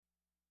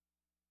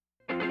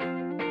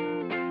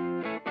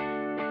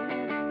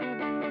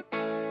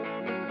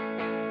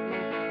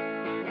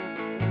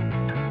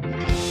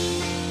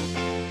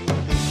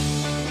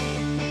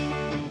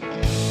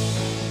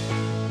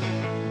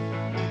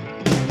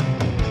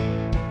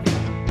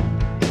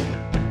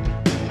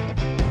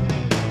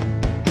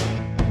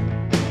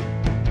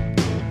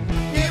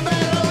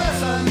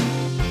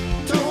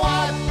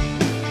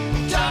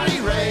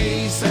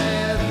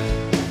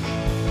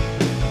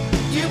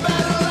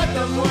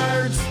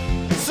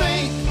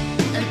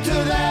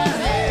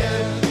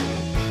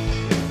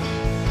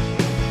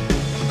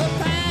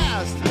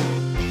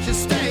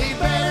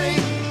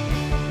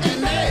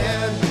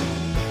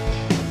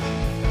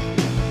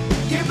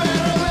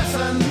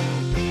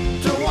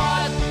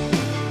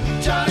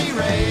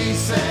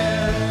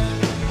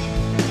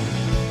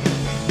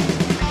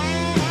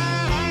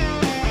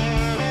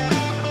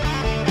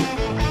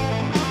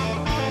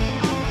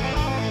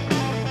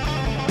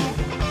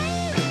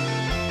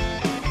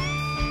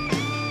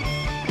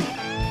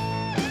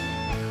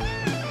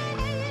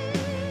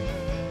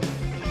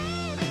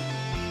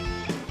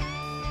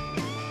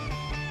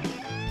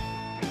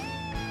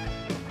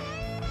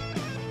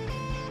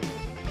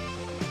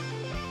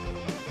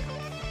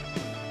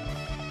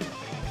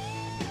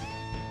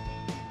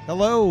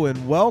Hello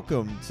and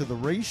welcome to the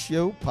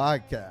Ratio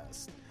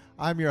Podcast.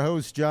 I'm your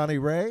host, Johnny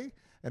Ray,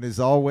 and as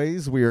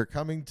always, we are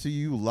coming to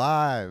you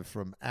live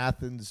from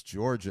Athens,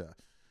 Georgia.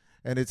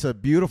 And it's a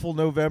beautiful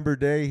November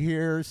day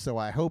here, so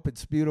I hope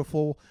it's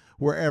beautiful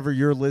wherever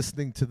you're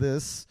listening to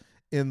this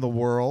in the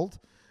world.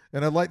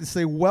 And I'd like to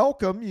say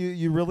welcome.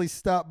 You really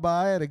stopped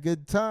by at a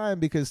good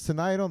time, because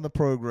tonight on the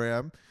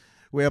program,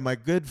 we have my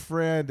good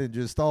friend and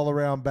just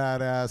all-around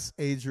badass,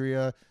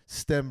 Adria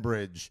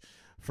Stembridge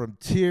from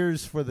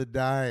Tears for the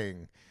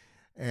Dying.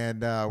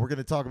 And we're going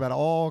to talk about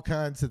all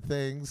kinds of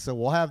things. So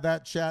we'll have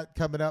that chat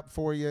coming up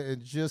for you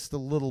in just a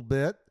little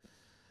bit.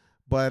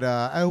 But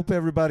I hope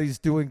everybody's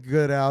doing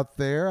good out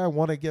there. I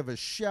want to give a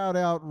shout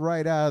out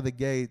right out of the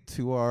gate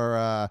to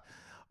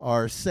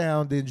our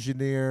sound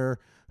engineer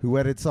who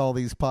edits all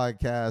these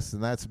podcasts,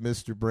 and that's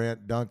Mr.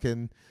 Brant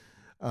Duncan.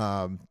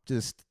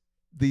 Just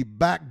the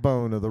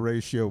backbone of the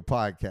Ratio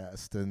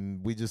Podcast,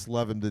 and we just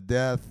love him to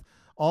death.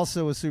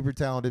 Also a super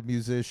talented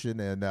musician,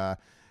 and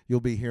you'll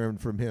be hearing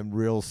from him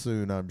real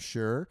soon, I'm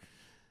sure.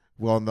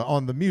 Well,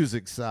 on the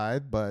music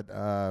side, but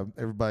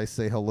everybody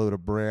say hello to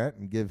Brant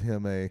and give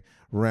him a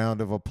round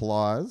of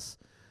applause.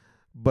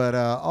 But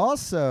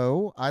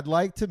also, I'd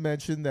like to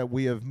mention that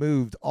we have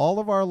moved all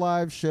of our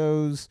live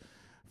shows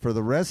for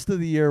the rest of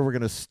the year. We're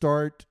going to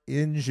start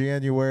in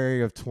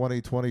January of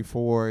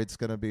 2024. It's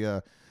going to be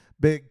a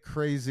big,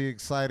 crazy,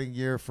 exciting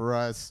year for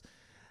us.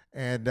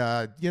 And,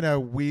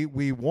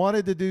 we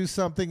wanted to do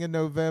something in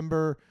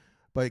November,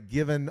 but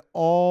given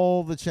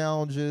all the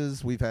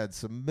challenges, we've had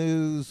some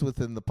moves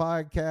within the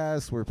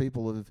podcast where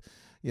people have,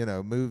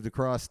 moved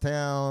across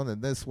town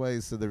and this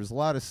way. So there's a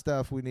lot of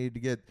stuff we need to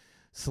get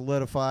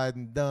solidified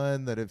and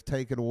done that have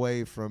taken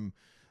away from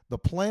the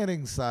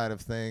planning side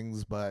of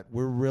things. But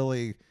we're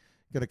really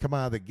going to come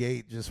out of the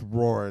gate just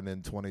roaring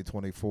in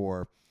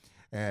 2024.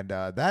 And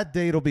that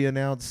date will be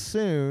announced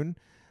soon.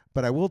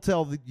 But I will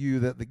tell you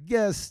that the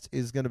guest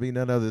is going to be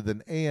none other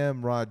than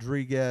A.M.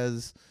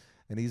 Rodriguez,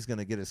 and he's going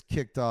to get us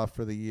kicked off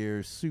for the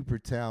year. Super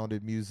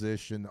talented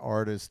musician,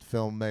 artist,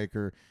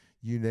 filmmaker,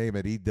 you name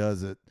it, he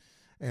does it.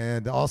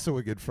 And also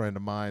a good friend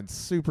of mine,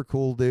 super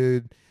cool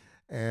dude.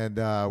 And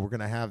we're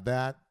going to have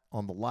that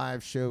on the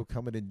live show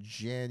coming in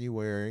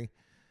January,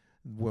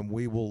 when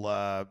we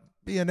will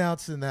be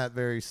announcing that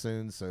very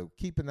soon. So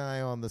keep an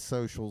eye on the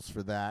socials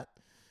for that.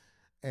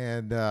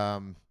 And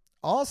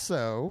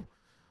also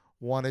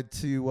wanted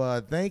to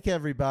thank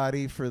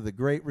everybody for the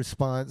great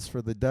response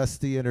for the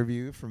Dusty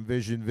interview from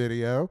Vision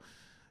Video.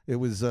 It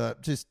was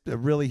just a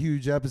really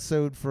huge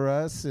episode for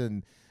us,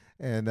 and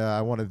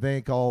I want to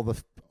thank all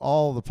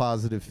the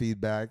positive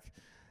feedback.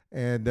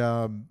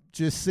 And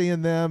just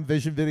seeing them,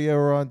 Vision Video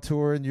are on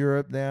tour in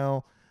Europe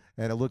now,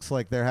 and it looks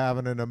like they're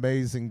having an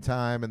amazing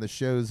time, and the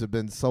shows have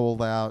been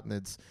sold out, and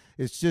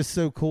it's just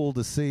so cool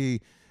to see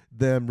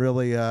them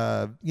really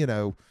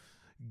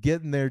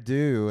getting their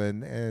due,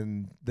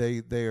 and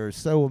they are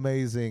so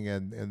amazing,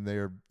 and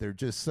they're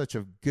just such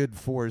a good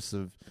force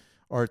of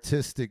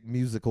artistic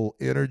musical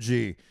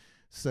energy.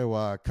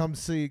 So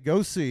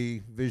go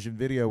see Vision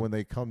Video when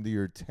they come to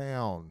your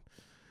town.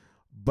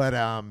 But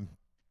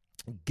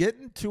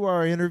getting to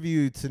our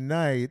interview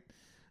tonight,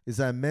 as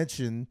I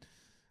mentioned,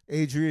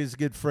 Adria is a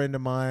good friend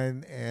of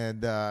mine,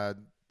 and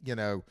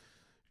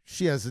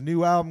she has a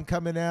new album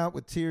coming out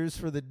with Tears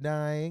for the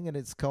Dying, and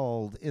it's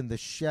called In the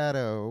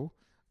Shadow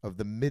of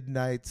the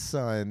Midnight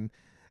Sun.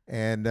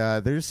 And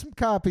there's some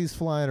copies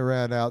flying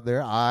around out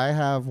there. I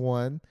have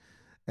one,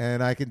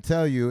 and I can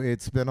tell you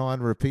it's been on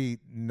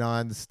repeat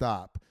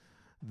nonstop.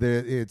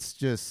 It's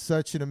just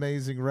such an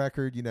amazing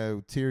record.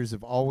 Tears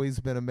have always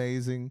been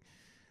amazing,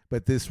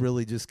 but this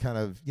really just kind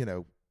of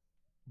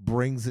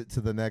brings it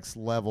to the next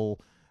level,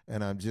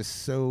 and I'm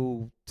just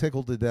so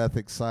tickled to death,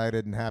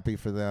 excited and happy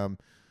for them.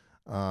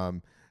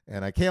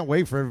 And I can't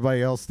wait for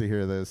everybody else to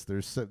hear this.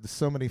 There's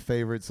so many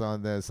favorites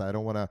on this. I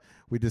don't want to,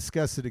 we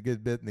discussed it a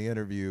good bit in the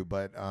interview,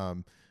 but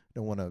don't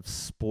want to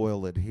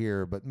spoil it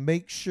here. But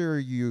make sure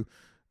you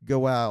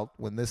go out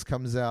when this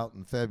comes out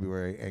in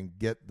February and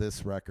get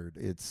this record.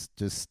 It's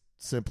just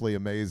simply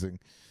amazing.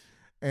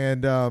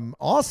 And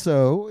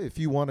also, if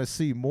you want to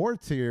see more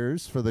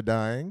Tears for the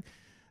Dying,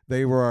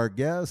 they were our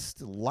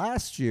guest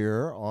last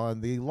year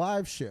on the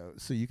live show.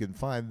 So you can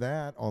find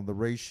that on the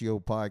Ratio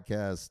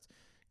Podcast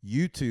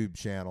YouTube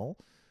channel,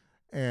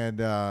 and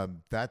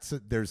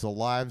there's a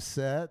live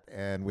set,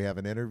 and we have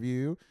an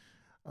interview,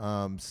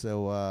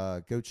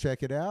 so go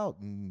check it out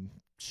and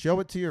show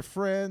it to your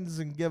friends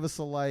and give us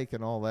a like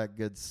and all that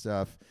good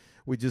stuff.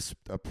 We just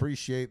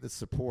appreciate the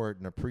support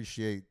and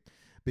appreciate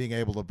being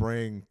able to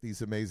bring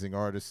these amazing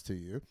artists to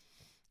you.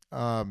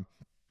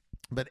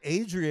 But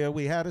Adria,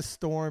 we had a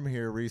storm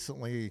here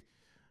recently,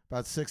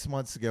 about 6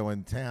 months ago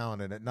in town,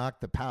 and it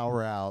knocked the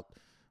power out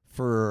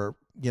for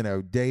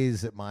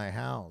days at my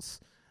house.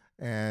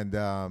 And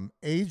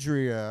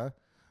Adria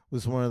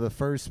was one of the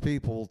first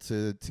people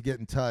to get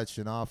in touch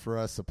and offer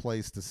us a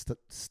place to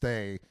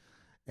stay.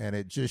 And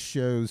it just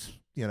shows,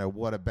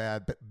 what a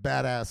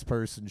badass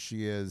person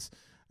she is,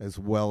 as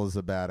well as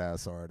a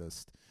badass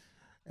artist.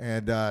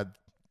 And,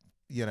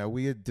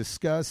 we had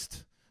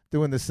discussed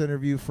doing this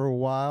interview for a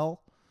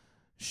while.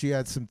 She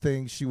had some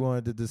things she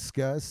wanted to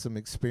discuss, some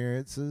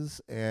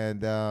experiences,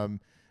 and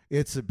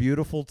it's a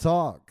beautiful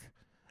talk,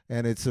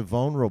 and it's a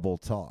vulnerable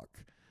talk.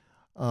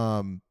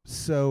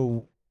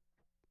 So,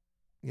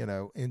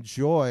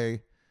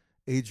 enjoy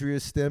Adria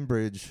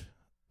Stembridge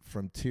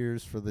from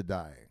Tears for the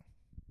Dying.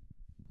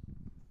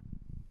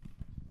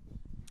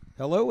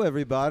 Hello,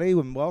 everybody,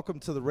 and welcome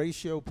to the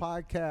Ratio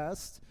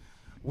Podcast.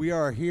 We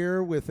are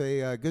here with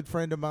a good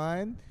friend of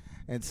mine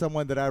and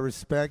someone that I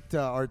respect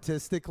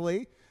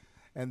artistically,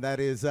 and that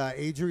is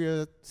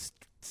Adria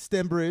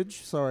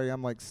Stembridge. Sorry,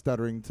 I'm like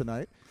stuttering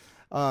tonight.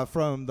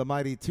 From the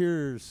mighty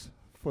Tears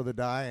for the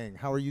Dying.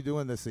 How are you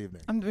doing this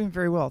evening? I'm doing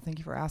very well. Thank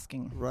you for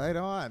asking. Right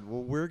on.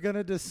 Well, we're going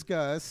to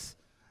discuss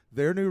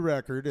their new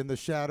record, In the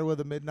Shadow of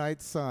the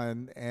Midnight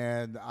Sun,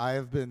 and I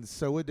have been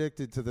so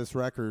addicted to this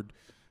record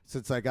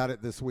since I got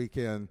it this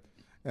weekend,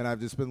 and I've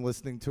just been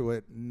listening to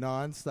it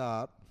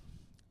nonstop.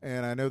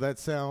 And I know that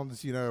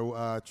sounds,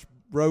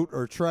 rote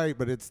or trite,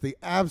 but it's the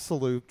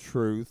absolute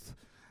truth.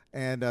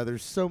 And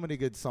there's so many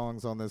good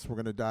songs on this. We're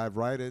going to dive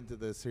right into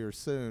this here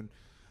soon.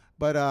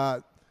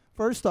 But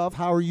first off,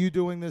 how are you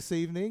doing this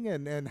evening,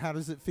 and how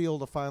does it feel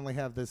to finally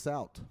have this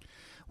out?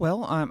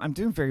 Well, I'm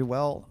doing very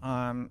well.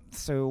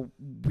 So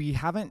we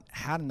haven't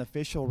had an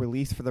official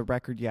release for the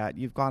record yet.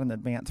 You've got an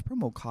advance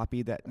promo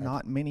copy that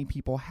not many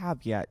people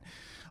have yet.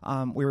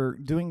 We're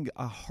doing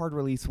a hard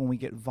release when we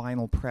get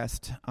vinyl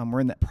pressed. We're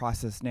in that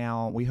process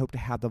now. We hope to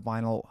have the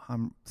vinyl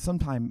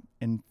sometime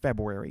in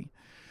February.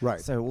 Right.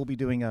 So we'll be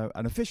doing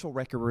an official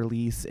record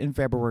release in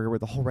February where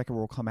the whole record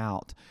will come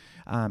out.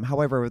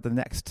 However, over the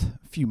next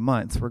few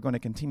months, we're going to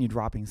continue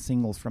dropping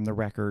singles from the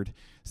record.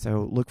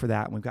 So look for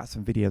that. And we've got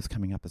some videos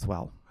coming up as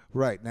well.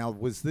 Right. Now,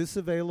 was this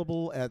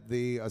available at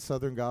the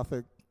Southern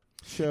Gothic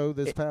show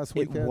this past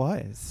weekend? It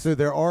was. So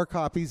there are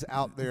copies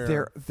out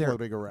there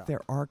floating around. There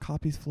are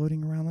copies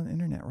floating around on the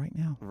internet right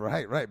now.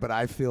 Right. But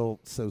I feel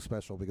so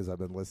special because I've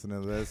been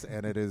listening to this,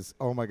 and it is,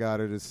 oh my God,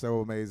 it is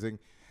so amazing.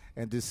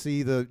 And to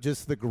see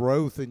the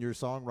growth in your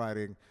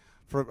songwriting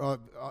from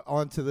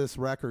onto this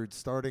record,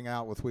 starting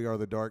out with "We Are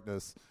the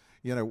Darkness,"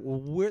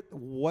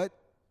 what's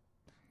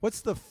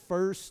the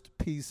first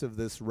piece of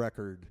this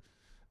record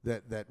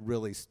that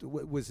really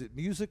was it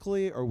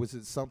musically, or was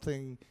it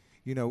something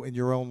in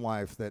your own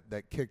life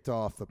that kicked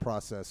off the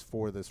process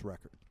for this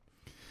record?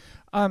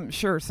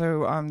 Sure. So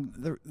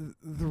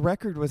the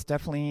record was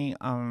definitely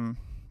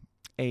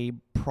a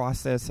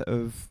process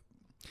of.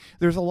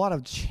 There's a lot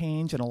of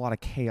change and a lot of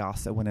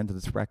chaos that went into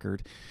this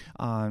record.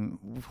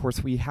 Of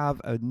course, we have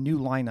a new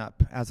lineup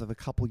as of a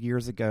couple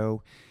years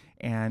ago,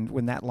 and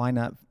when that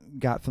lineup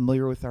got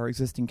familiar with our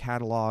existing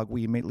catalog,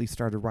 we immediately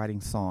started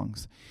writing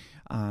songs.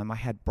 I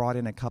had brought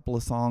in a couple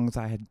of songs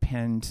I had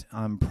penned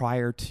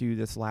prior to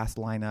this last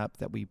lineup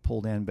that we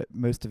pulled in, but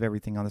most of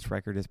everything on this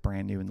record is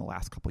brand new in the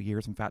last couple of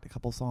years. In fact, a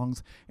couple of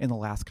songs in the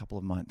last couple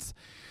of months.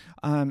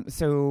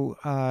 So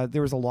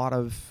there was a lot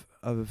of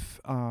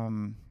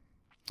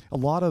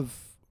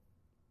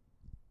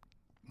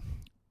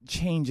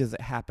changes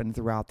that happened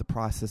throughout the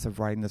process of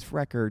writing this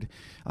record.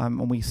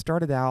 When we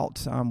started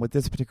out with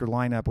this particular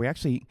lineup, we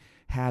actually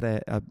had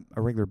a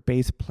regular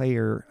bass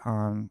player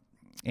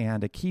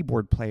and a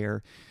keyboard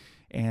player.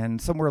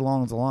 And somewhere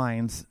along the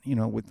lines,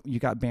 you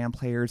got band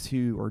players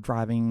who are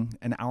driving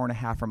an hour and a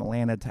half from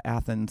Atlanta to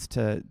Athens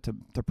to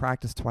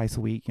practice twice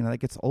a week. That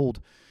gets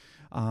old.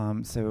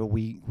 So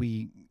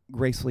we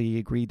gracefully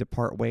agreed to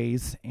part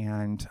ways,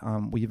 and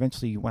we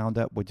eventually wound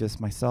up with just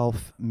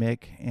myself,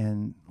 Mick,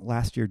 and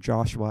last year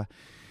Joshua.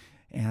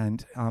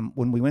 And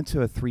when we went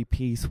to a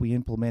three-piece, we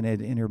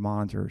implemented in-ear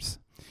monitors.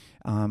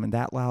 And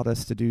that allowed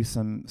us to do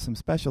some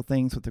special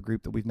things with the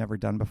group that we've never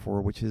done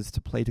before, which is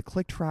to play to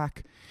click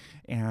track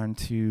and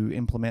to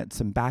implement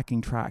some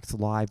backing tracks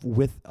live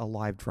with a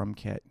live drum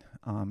kit,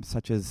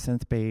 such as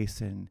synth bass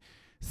and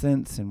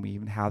synths, and we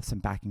even have some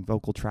backing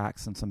vocal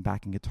tracks and some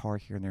backing guitar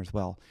here and there as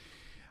well.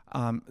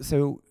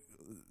 So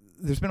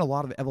there's been a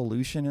lot of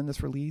evolution in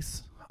this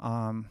release.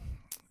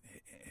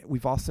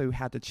 We've also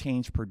had to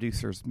change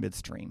producers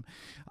midstream.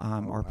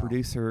 Our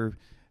producer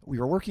we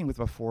were working with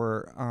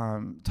before,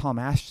 Tom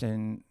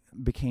Ashton,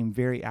 became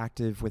very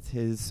active with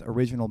his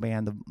original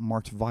band, the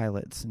March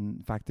Violets.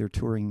 In fact, they're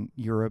touring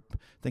Europe.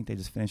 I think they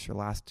just finished their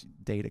last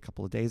date a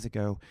couple of days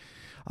ago.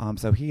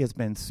 So he has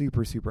been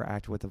super, super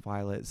active with the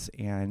Violets,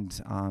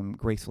 and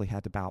gracefully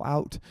had to bow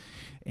out.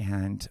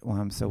 And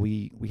so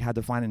we had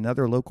to find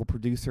another local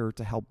producer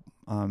to help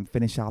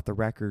finish out the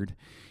record.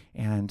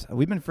 And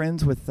we've been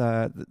friends with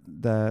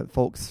the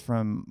folks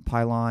from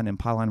Pylon and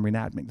Pylon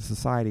Reenactment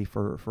Society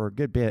for a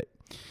good bit.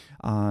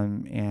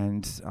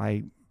 And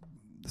I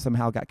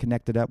somehow got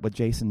connected up with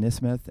Jason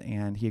Nismith,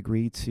 and he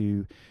agreed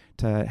to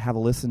have a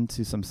listen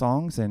to some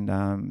songs.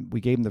 And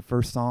we gave him the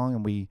first song,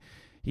 and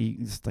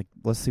he's like,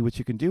 let's see what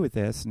you can do with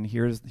this. And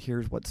here's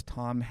what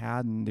Tom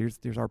had, and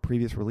there's our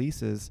previous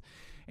releases.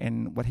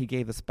 And what he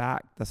gave us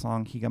back, the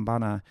song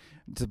Higambana,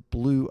 just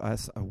blew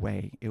us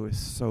away. It was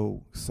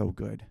so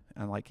good.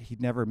 And like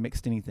he'd never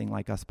mixed anything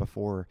like us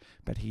before,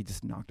 but he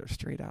just knocked it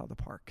straight out of the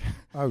park.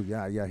 Oh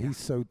yeah. He's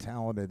so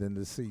talented, and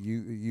to see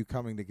you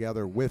coming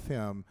together with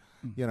him,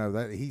 you know,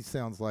 that he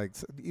sounds like,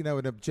 you know,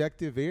 an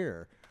objective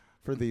ear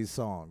for these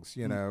songs,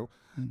 you know,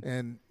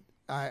 and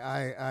I'm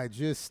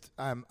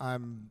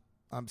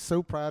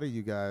so proud of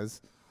you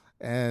guys.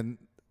 And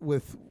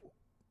with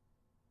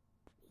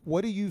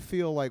what do you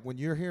feel like when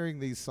you're hearing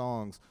these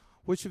songs?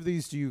 Which of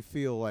these do you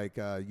feel like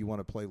you want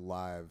to play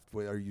live?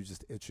 Are you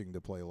just itching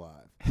to play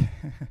live?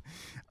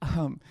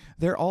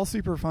 They're all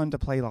super fun to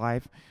play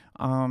live.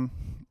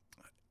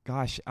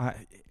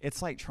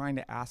 It's like trying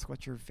to ask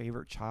what your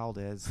favorite child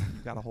is.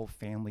 You've got a whole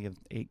family of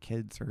 8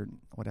 kids or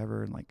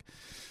whatever, and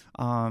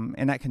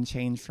that can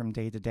change from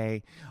day to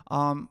day.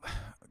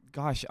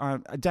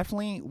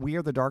 Definitely We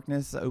Are the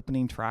Darkness, the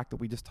opening track that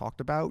we just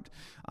talked about.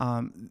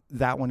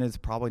 That one is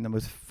probably the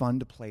most fun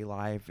to play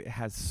live. It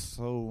has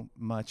so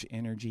much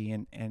energy,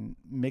 and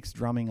mixed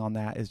drumming on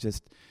that is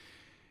just,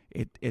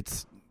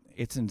 it's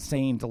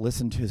insane to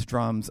listen to his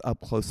drums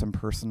up close and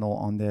personal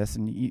on this.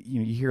 And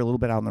you hear a little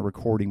bit out on the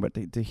recording, but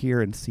to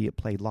hear and see it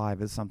played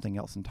live is something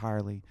else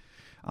entirely.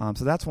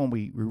 So that's one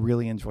we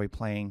really enjoy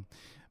playing.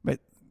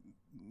 But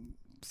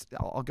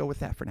I'll go with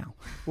that for now.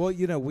 Well,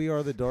 you know, We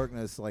Are the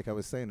Darkness, like I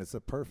was saying, it's a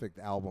perfect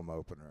album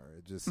opener.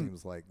 It just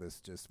seems like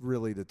this just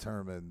really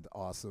determined,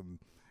 awesome,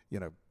 you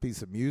know,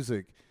 piece of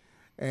music.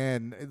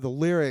 And the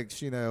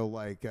lyrics, you know,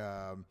 like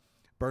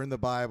burn the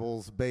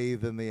Bibles,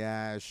 bathe in the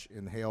ash,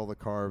 inhale the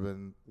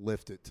carbon,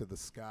 lift it to the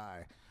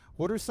sky.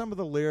 What are some of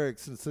the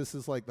lyrics, since this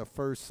is like the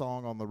first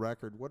song on the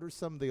record, what are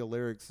some of the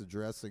lyrics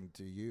addressing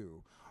to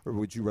you? Or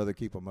would you rather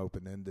keep them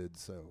open-ended?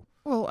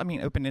 Well, I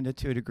mean, open-ended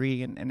to a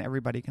degree, and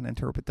everybody can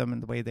interpret them in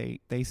the way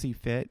they see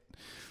fit.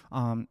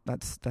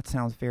 That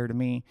sounds fair to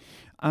me.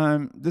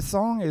 The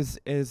song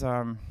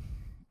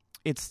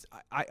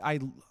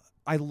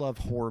I love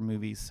horror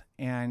movies,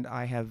 and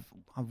I've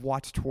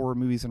watched horror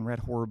movies and read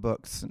horror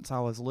books since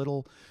I was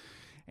little.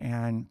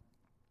 And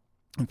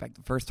in fact,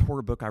 the first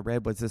horror book I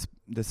read was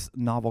this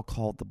novel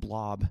called The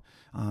Blob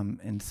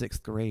in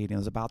 6th grade. And it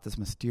was about this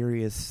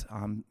mysterious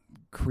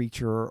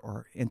creature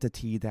or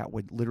entity that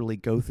would literally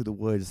go through the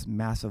woods,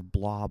 massive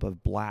blob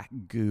of black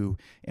goo,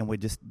 and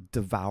would just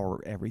devour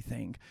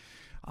everything.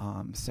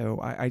 So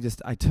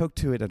I took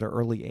to it at an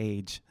early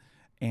age.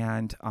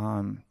 And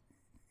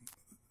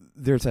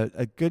there's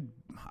a good...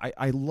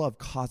 I love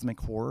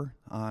cosmic horror,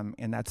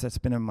 and that's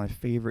been one of my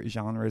favorite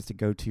genres to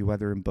go to,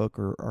 whether in book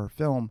or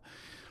film.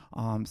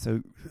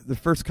 So the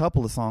first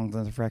couple of songs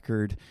on this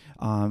record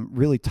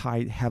really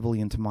tied heavily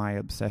into my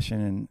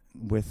obsession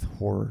with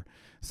horror.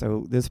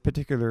 So this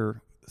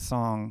particular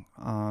song,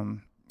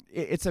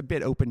 it's a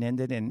bit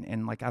open-ended,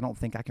 and like I don't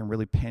think I can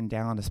really pin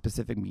down a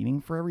specific meaning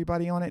for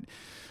everybody on it.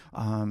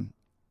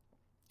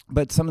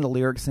 But some of the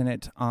lyrics in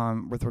it,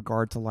 with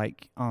regard to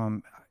like,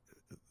 I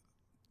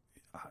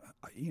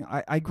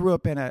grew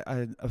up in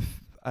a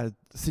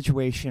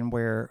situation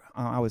where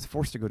I was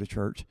forced to go to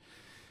church.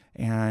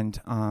 And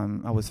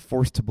I was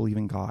forced to believe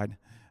in God.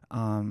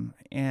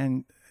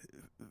 And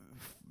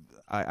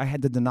I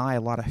had to deny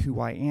a lot of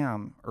who I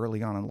am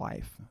early on in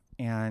life.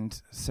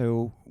 And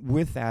so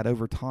with that,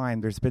 over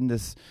time, there's been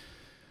this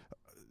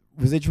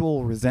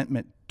residual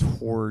resentment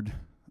toward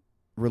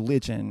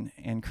religion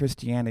and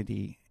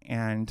Christianity.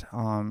 And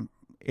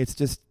it's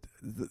just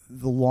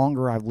the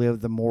longer I've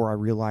lived, the more I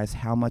realize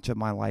how much of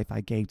my life I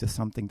gave to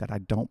something that I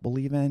don't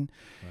believe in.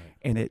 Right.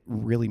 And it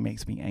really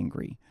makes me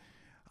angry.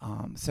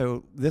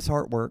 So this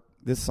artwork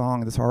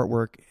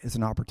is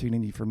an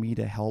opportunity for me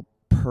to help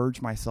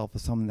purge myself of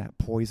some of that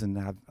poison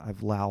that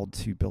I've allowed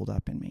to build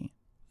up in me.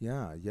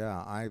 Yeah.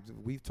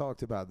 We've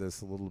talked about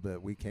this a little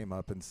bit. We came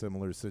up in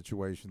similar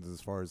situations as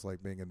far as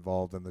like being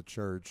involved in the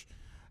church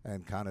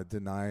and kind of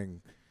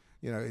denying,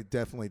 you know, it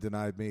definitely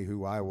denied me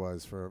who I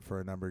was for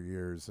a number of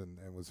years and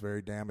was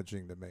very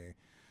damaging to me.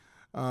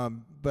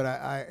 But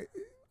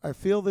I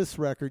feel this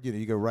record, you know,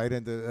 you go right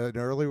into an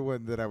earlier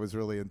one that I was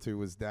really into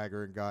was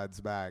Dagger in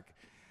God's Back.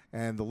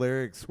 And the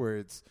lyrics where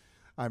it's,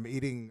 I'm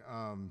eating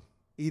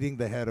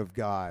the head of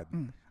God.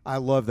 I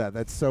love that.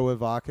 That's so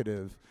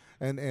evocative.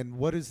 And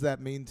what does that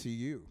mean to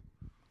you?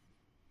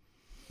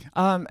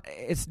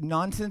 It's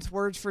nonsense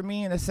words for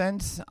me in a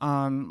sense.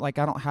 Like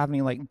I don't have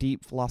any like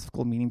deep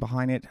philosophical meaning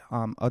behind it.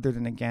 Other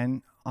than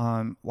again,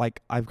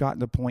 like I've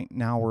gotten to a point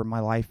now where in my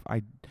life,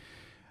 I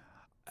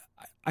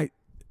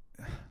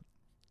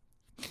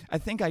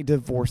think I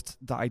divorced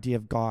the idea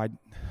of God.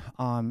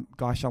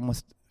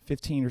 Almost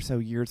 15 or so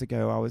years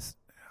ago, I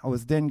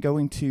was then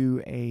going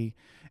to a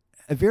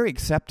very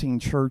accepting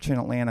church in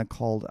Atlanta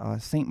called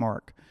St.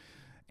 Mark.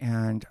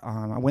 And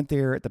I went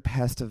there at the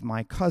behest of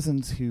my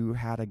cousins who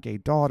had a gay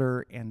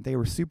daughter, and they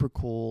were super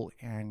cool.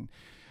 And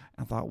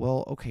I thought,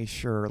 well, okay,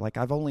 sure. Like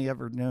I've only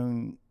ever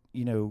known,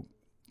 you know,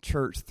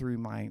 church through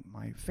my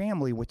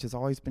family, which has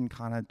always been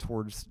kind of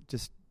towards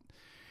just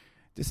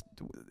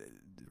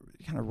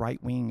kind of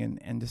right wing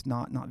and just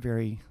not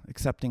very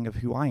accepting of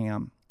who I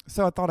am.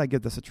 So I thought I'd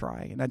give this a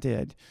try, and I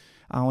did.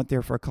 I went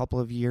there for a couple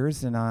of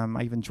years, and I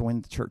even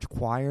joined the church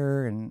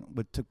choir and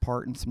took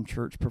part in some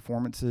church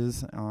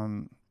performances.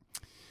 And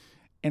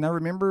I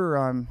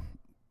remember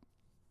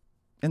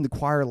in the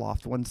choir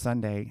loft one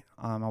Sunday,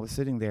 I was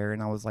sitting there,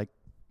 and I was like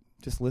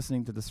just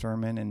listening to the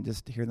sermon and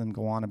just hear them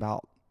go on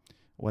about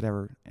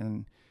whatever.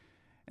 And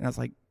I was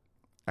like,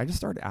 I just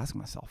started asking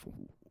myself,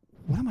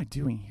 what am I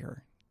doing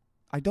here?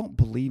 I don't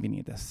believe any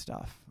of this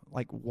stuff.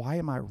 Like, why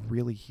am I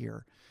really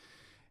here?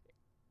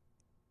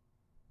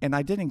 And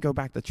I didn't go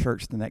back to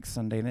church the next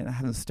Sunday, and I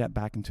haven't stepped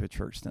back into a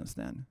church since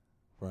then.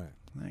 Right.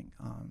 Like,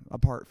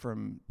 apart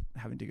from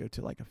having to go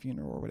to like a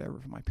funeral or whatever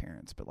for my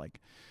parents, but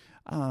like,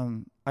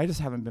 I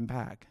just haven't been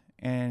back.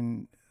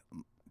 And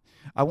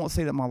I won't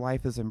say that my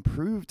life has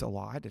improved a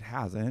lot. It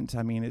hasn't.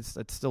 I mean, it's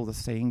still the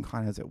same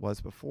kind as it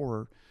was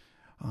before.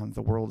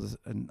 The world is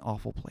an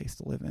awful place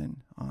to live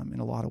in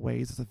a lot of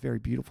ways. It's a very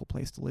beautiful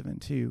place to live in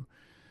too.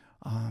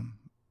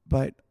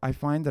 But I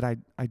find that I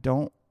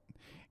don't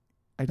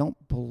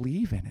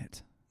believe in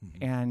it.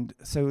 Mm-hmm. And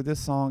so this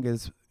song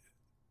is,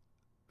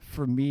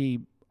 for me,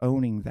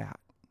 owning that.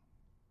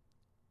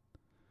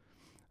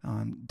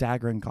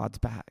 Dagger in God's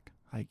back.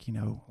 Like, you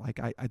know, like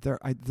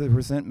the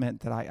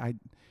resentment that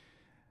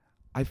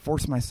I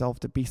force myself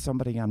to be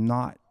somebody I'm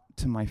not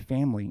to my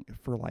family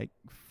for like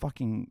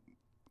fucking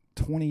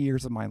 20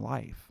 years of my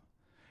life.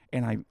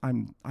 And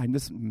I'm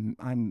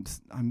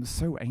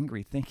so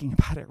angry thinking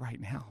about it right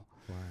now.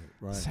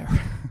 Right. So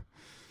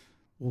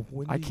well,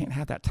 I can't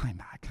have that time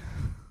back.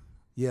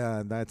 Yeah,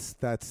 and that's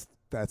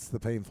the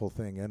painful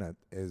thing in it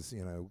is,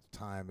 you know,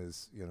 time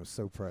is, you know,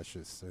 so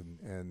precious,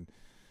 and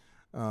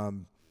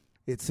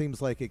it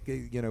seems like it,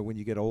 you know, when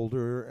you get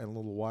older and a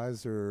little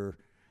wiser,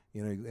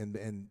 you know,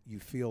 and you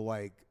feel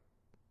like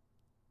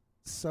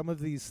some of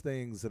these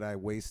things that I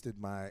wasted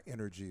my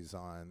energies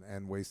on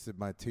and wasted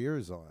my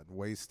tears on,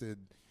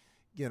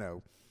 you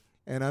know,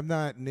 and I'm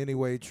not in any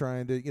way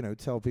trying to, you know,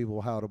 tell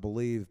people how to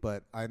believe,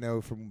 but I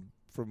know from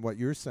what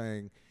you're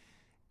saying,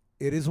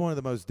 it is one of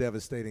the most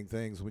devastating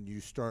things when you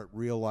start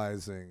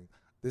realizing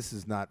this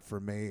is not for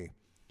me.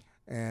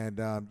 And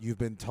you've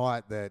been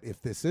taught that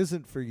if this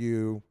isn't for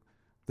you,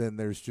 then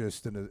there's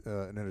just an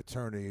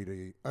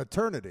eternity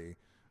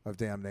of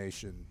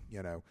damnation,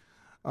 you know.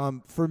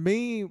 For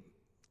me,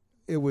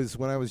 it was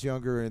when I was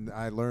younger and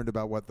I learned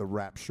about what the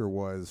rapture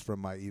was from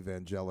my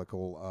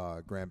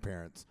evangelical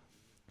grandparents.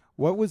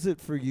 What was it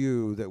for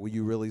you that when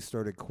you really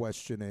started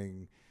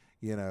questioning,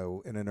 you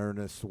know, in an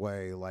earnest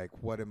way, like,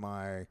 what am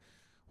I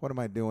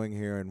doing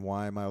here, and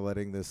why am I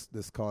letting this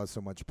cause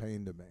so much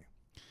pain to me?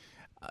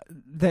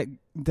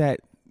 That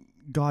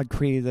God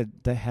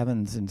created the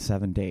heavens in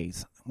 7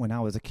 days. When I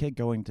was a kid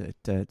going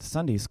to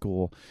Sunday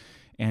school,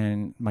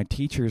 and my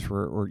teachers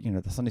were, you know,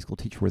 the Sunday school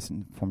teacher was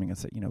informing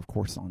us that, you know, of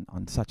course,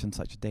 on such and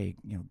such a day,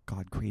 you know,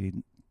 God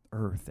created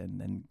earth,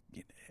 and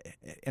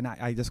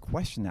I just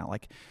questioned that.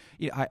 Like,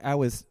 you know,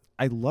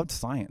 I loved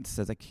science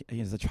as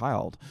a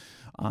child.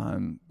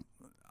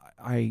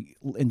 I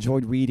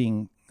enjoyed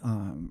reading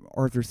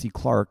Arthur C.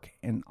 Clarke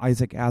and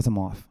Isaac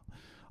Asimov,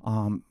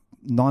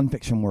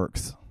 nonfiction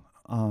works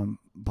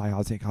by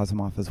Isaac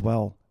Asimov as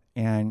well,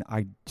 and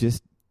I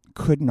just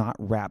could not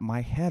wrap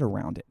my head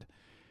around it.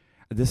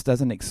 This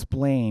doesn't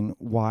explain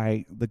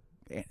why the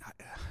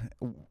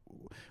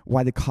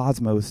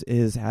cosmos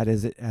is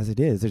as it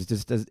is.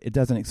 It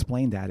doesn't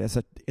explain that.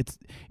 It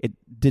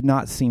did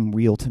not seem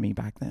real to me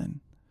back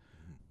then.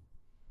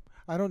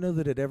 I don't know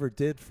that it ever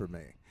did for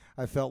me.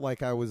 I felt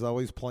like I was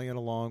always playing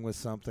along with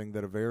something that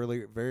at a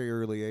very, very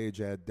early age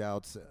I had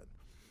doubts in.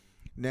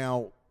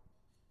 Now,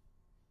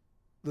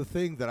 the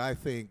thing that I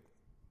think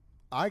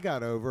I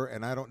got over,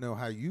 and I don't know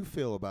how you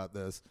feel about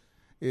this,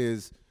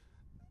 is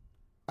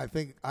I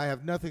think I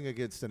have nothing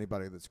against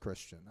anybody that's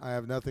Christian. I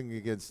have nothing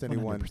against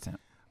anyone. 100%.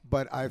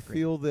 But I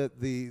feel that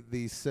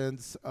the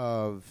sense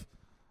of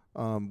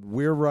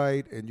we're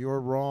right and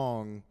you're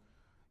wrong,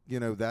 you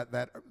know,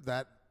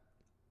 that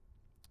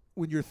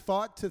when you're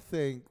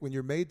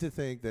made to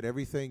think that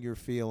everything you're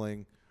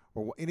feeling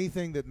or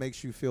anything that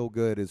makes you feel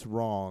good is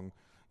wrong,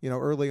 you know,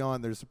 early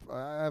on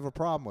I have a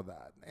problem with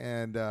that.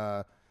 And,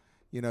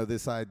 you know,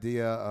 this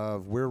idea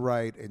of we're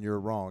right and you're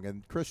wrong.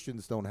 And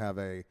Christians don't have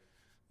a,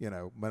 you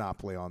know,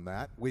 monopoly on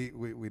that. We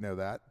know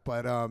that.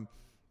 But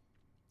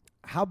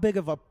how big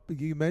of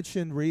you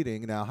mentioned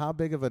reading. Now, how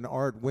big of an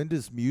art, when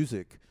does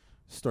music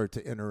start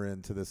to enter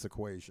into this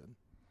equation?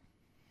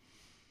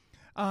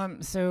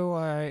 So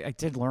I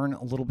did learn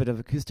a little bit of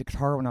acoustic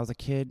guitar when I was a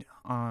kid,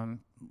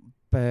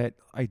 but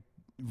I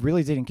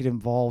really didn't get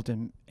involved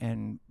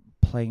in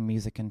playing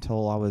music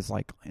until I was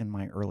like in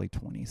my early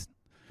 20s.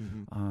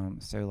 Mm-hmm.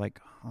 So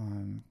like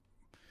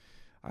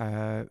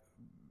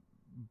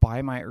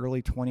by my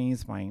early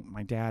 20s,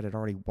 my dad had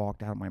already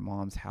walked out of my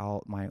mom's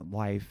house, my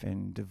life,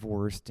 and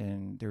divorced,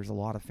 and there's a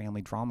lot of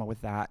family drama with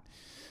that.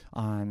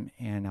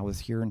 And I was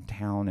here in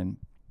town, and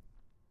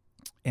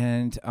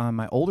one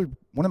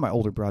of my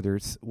older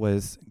brothers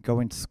was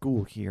going to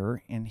school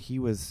here, and he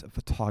was a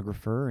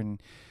photographer, and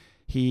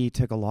he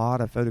took a lot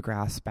of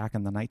photographs back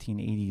in the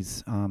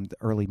 1980s, the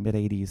early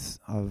mid-80s,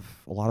 of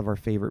a lot of our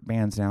favorite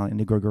bands now,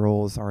 Indigo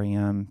Girls,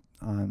 REM,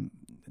 and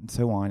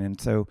so on. And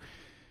so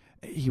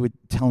he would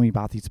tell me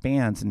about these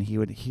bands, and he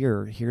would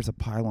here's a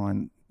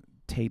Pylon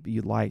tape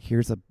you'd like,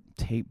 here's a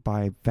tape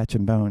by Fetch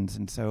and Bones.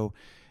 And so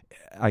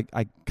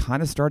I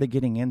kind of started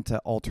getting into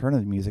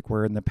alternative music,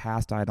 where in the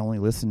past I'd only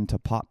listened to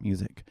pop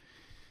music.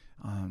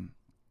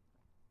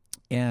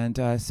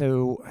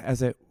 So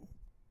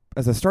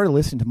as I started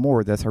listening to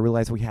more of this, I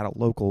realized we had a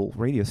local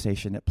radio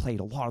station that played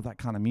a lot of that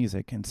kind of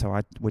music, and so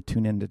I would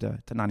tune into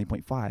to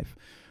 90.5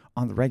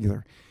 on the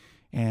regular.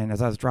 And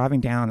as I was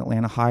driving down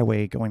Atlanta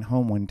Highway going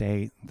home one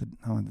day, the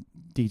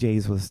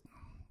DJs was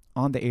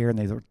on the air, and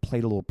they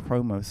played a little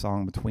promo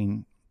song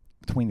between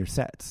their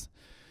sets.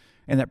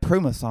 And that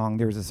promo song,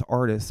 there was this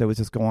artist that was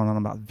just going on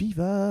about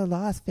Viva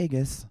Las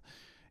Vegas.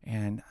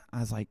 And I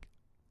was like,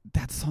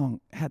 that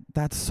song,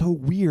 that's so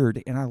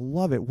weird, and I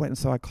love it.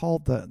 So I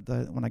called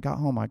when I got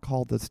home, I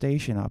called the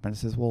station up, and it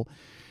says, well,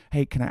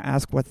 hey, can I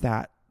ask what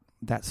that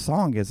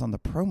song is on the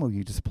promo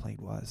you just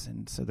played was?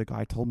 And so the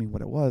guy told me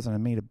what it was, and I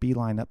made a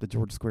beeline up to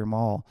Georgia Square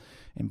Mall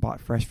and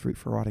bought fresh fruit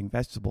for rotting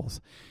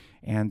vegetables.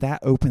 And that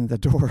opened the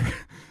door.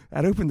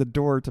 That opened the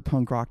door to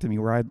punk rock to me,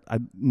 where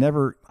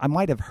I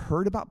might have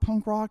heard about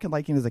punk rock and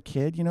as a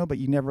kid, but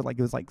you never it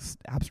was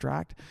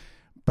abstract.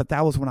 But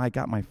that was when I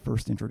got my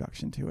first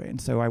introduction to it.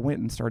 And so I went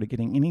and started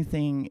getting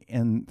anything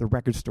in the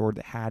record store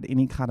that had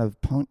any kind of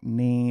punk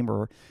name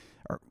or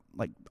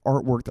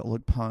artwork that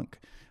looked punk.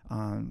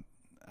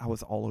 I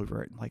was all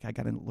over it. I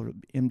got into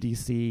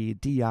MDC,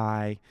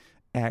 DI,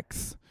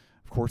 X,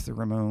 of course the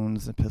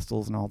Ramones and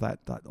Pistols and all that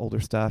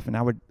older stuff. And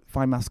I would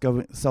find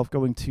myself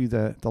going to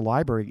the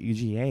library at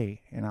UGA,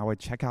 and I would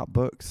check out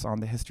books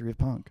on the history of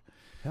punk.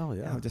 Hell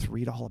yeah! I would just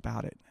read all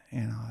about it.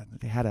 And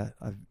they had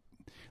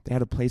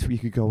a place where you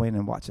could go in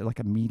and watch it, like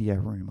a media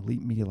room,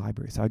 elite media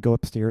library. So I'd go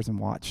upstairs and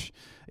watch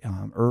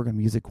Urban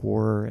Music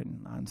War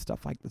and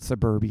stuff like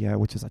Suburbia,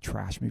 which is a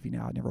trash movie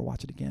now. I'd never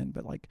watch it again.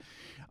 But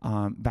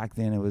back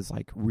then it was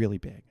really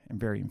big and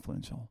very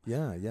influential.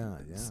 Yeah.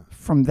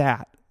 From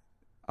that,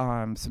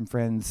 some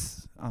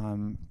friends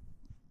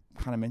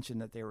kind of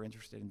mentioned that they were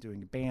interested in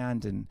doing a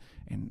band, and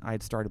I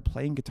had started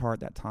playing guitar at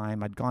that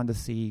time. I'd gone to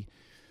see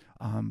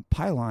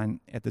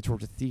Pylon at the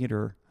Georgia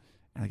Theater.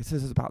 And I guess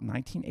this is about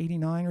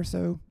 1989 or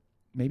so,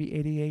 maybe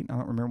 88. I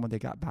don't remember when they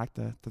got back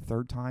the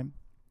third time.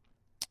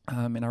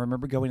 And I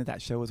remember going to that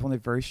show. It was one of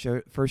the very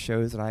first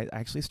shows that I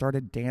actually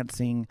started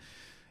dancing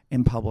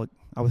in public.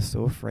 I was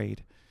so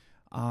afraid.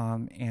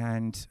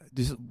 And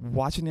just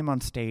watching them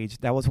on stage,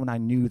 that was when I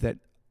knew that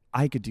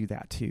I could do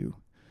that too.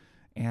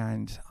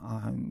 And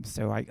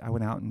so I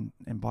went out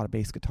and bought a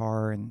bass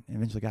guitar, and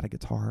eventually got a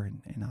guitar,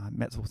 and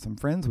met with some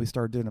friends. We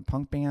started doing a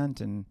punk band,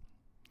 and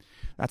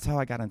that's how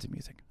I got into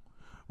music.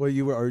 Well,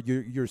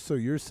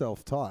 you're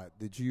self-taught.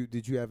 Did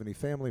you have any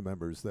family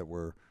members that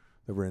were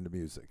into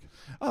music?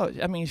 Oh,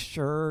 I mean,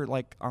 sure.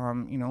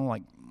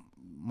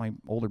 My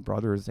older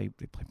brothers, they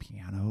play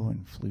piano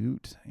and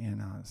flute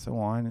and so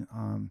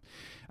on.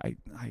 I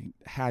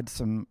had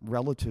some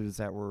relatives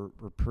that were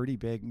pretty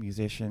big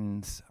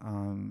musicians.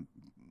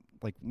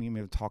 Like we may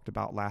have talked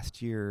about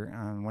last year,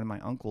 one of my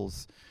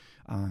uncles,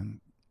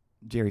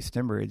 Adria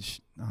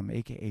Stembridge,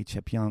 a.k.a.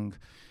 Chip Young,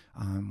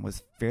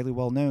 was fairly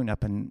well known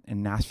up in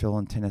Nashville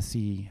and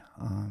Tennessee.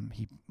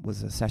 He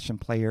was a session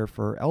player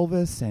for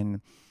Elvis,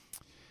 and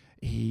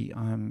he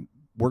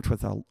worked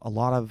with a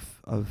lot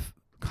of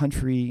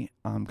country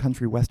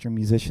western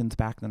musicians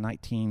back in the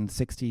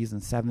 1960s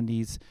and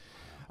 70s.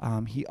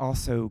 He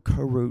also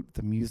co-wrote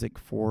the music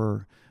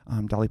for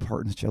Dolly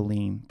Parton's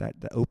Jolene.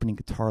 The opening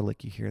guitar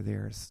lick you hear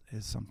there is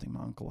something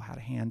my uncle had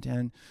a hand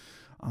in.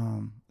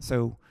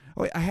 So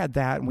I had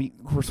that, and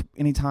of course,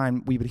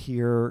 anytime we would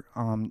hear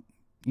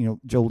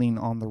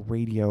Jolene on the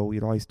radio,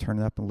 we'd always turn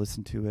it up and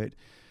listen to it.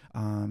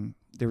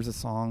 There was a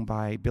song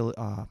by Billy.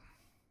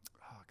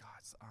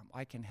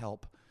 I Can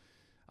Help.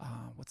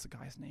 What's the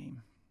guy's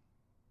name?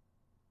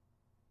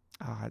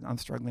 I'm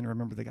struggling to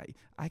remember the guy.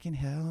 I can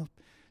help.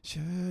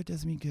 Sure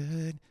does me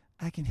good.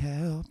 I can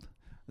help.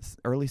 This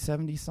early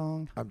 70s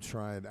song. I'm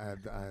trying.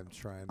 I'm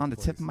trying. On the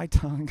tip of my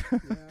tongue.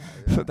 Yeah.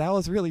 So that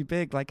was really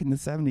big, in the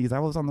 70s. I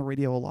was on the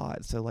radio a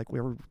lot. So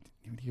we would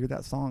hear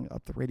that song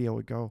up the radio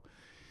would go.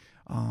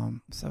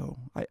 So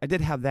I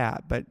did have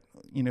that, but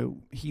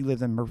he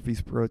lived in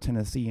Murfreesboro,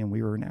 Tennessee, and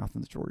we were in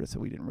Athens, Georgia, so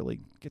we didn't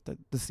really get to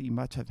see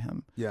much of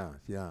him. Yeah.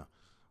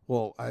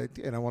 Well, I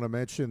want to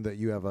mention that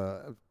you have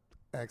a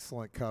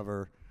excellent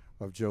cover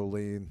of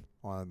Jolene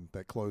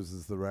that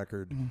closes the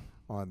record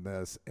on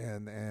this,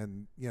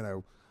 and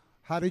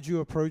how did you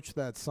approach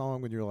that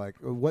song when you're like,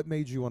 what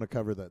made you want to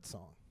cover that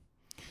song?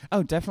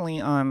 Oh,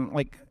 definitely.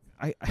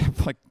 I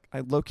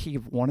low key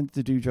wanted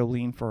to do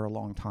Jolene for a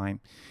long time.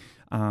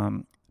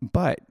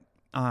 But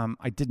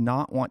I did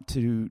not want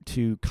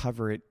to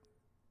cover it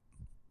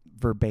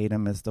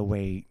verbatim as the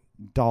way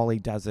Dolly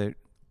does it,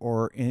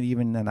 or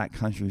even in that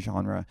country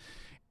genre.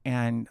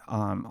 And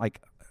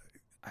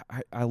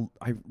I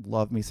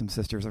love me some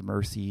Sisters of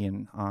Mercy,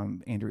 and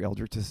Andrew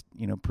Eldritch is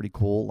pretty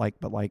cool.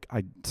 But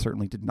I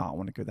certainly did not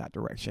want to go that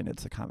direction.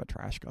 It's a kind of a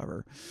trash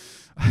cover.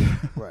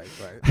 Right.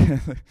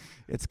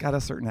 It's got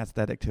a certain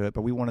aesthetic to it,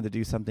 but we wanted to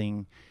do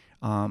something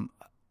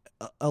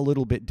a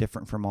little bit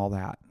different from all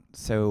that.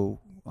 So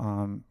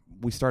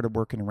we started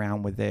working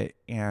around with it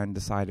and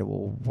decided,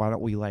 well, why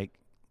don't we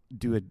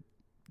do a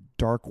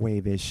dark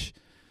wave-ish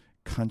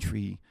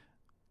country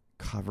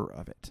cover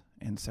of it.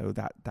 And so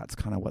that's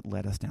kind of what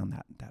led us down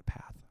that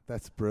path.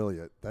 That's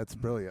brilliant.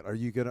 Are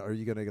you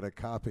gonna get a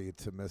copy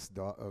to Miss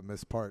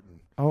Parton?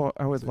 Oh,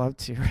 I would love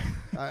to.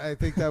 I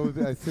think that would.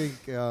 I think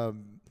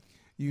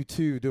you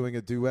two doing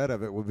a duet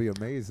of it would be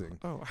amazing.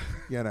 Oh,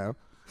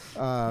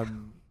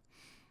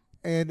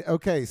 And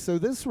okay, so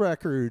this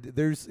record,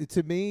 there's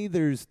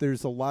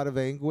a lot of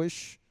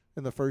anguish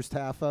in the first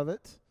half of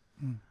it,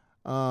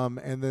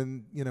 and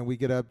then we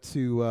get up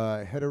to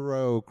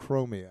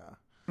Heterochromia.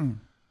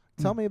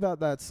 Tell me about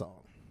that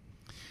song.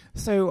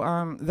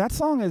 So that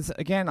song is,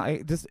 again,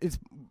 it's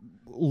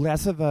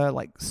less of a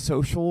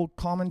social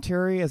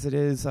commentary as it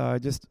is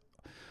just.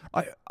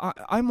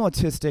 I'm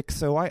autistic,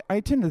 so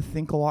I tend to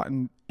think a lot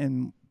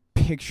in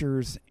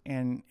pictures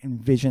and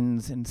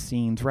visions and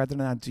scenes rather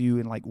than I do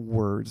in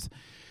words.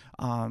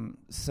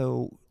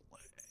 So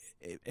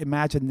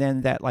imagine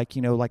then that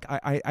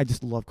I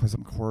just love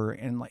cosmic horror,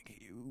 and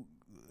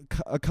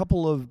a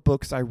couple of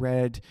books I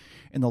read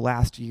in the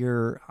last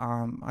year.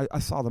 I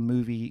saw the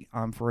movie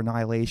for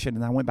Annihilation,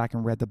 and I went back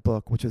and read the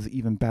book, which is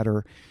even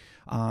better.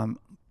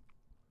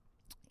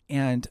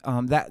 And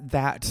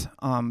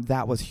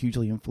that was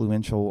hugely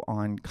influential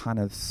on kind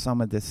of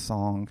some of this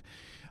song.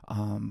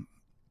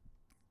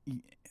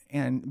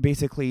 And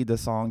basically the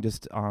song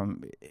just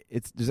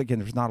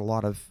there's not a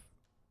lot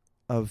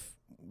of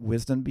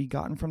wisdom to be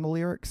gotten from the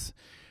lyrics.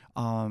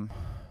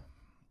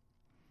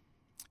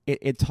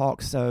 It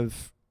talks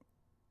of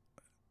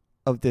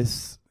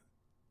this.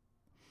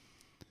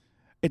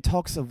 It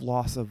talks of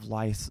loss of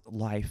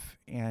life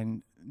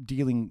and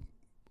dealing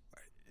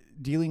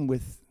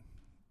with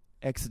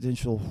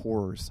existential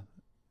horrors.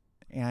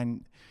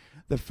 And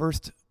the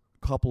first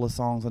couple of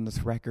songs on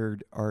this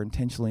record are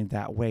intentionally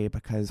that way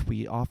because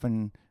we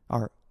often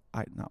are.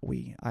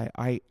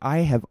 I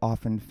have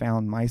often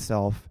found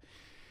myself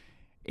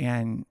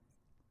in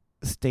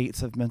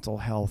states of mental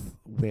health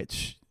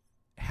which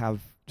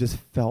have just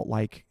felt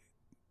like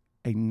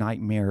a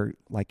nightmare,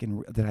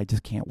 that I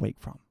just can't wake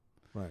from.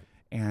 Right.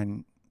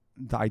 And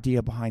the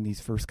idea behind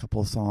these first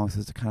couple of songs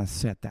is to kind of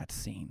set that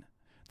scene,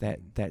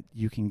 that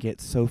you can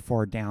get so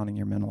far down in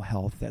your mental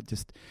health that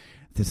just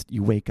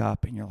you wake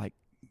up and you're like,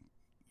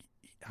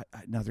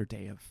 another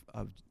day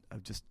of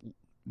just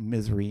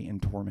misery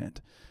and torment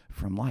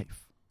from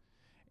life.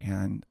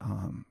 And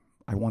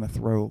I want to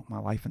throw my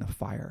life in a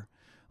fire.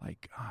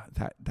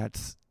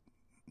 That's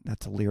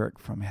a lyric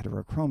from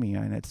Heterochromia,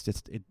 and it's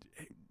just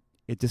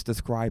it just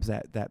describes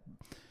that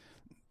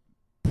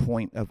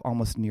point of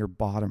almost near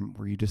bottom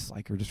where you just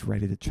are just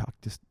ready to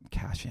just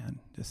cash in,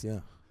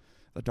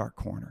 the dark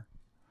corner.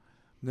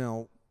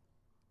 Now,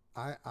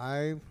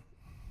 I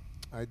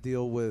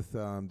deal with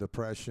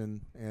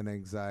depression and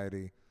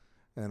anxiety,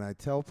 and I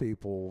tell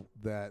people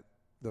that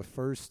the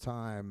first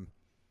time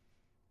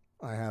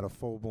I had a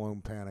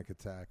full-blown panic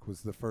attack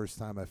was the first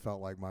time I felt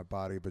like my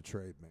body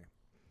betrayed me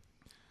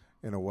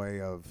in a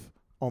way of,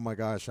 oh my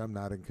gosh, I'm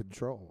not in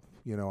control.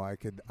 I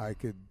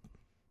could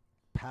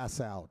pass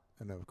out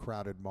in a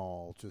crowded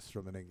mall just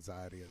from an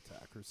anxiety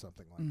attack or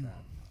something like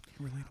that.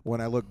 Relatable.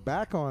 When I look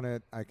back on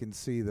it, I can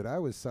see that I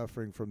was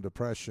suffering from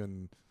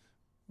depression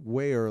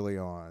way early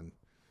on.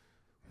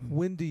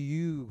 When do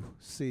you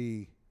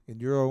see in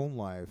your own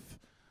life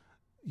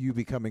you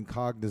becoming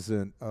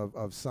cognizant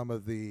of some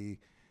of the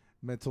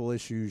mental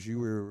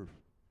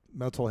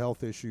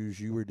health issues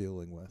you were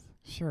dealing with?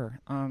 Sure.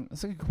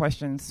 That's a good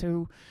question.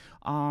 So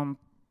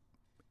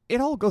it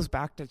all goes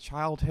back to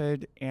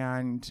childhood,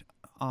 and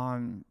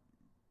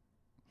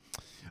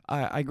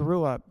I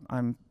grew up,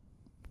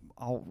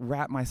 I'll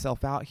wrap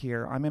myself out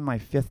here. I'm in my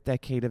 5th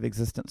decade of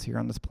existence here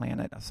on this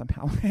planet. I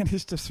somehow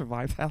managed to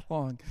survive that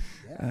long.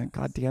 Yes.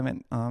 God damn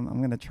it. I'm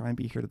going to try and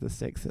be here to the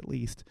 6th at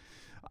least.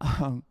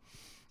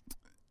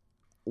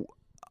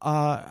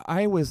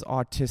 I was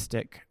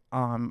autistic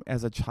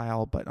as a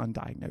child, but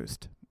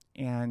undiagnosed.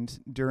 And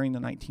during the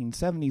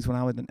 1970s, when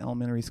I was in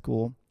elementary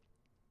school,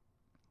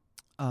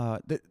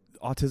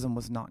 autism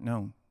was not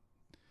known.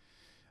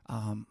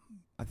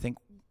 I think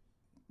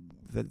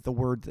the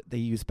word that they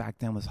used back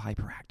then was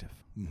hyperactive,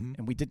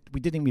 and we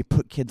didn't even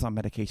put kids on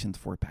medications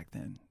for it back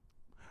then.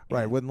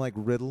 Right, when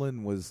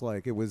Ritalin was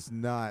it was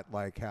not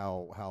like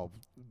how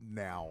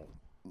now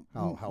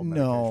how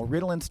no,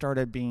 Ritalin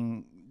started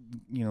being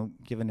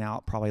given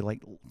out probably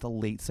the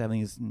late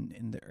 70s and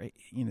in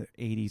the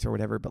 80s or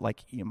whatever, but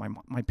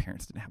my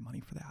parents didn't have money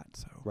for that,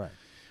 so right.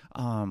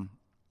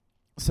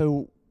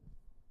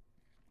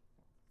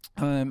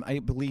 I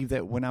believe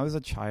that when I was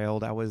a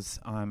child, I was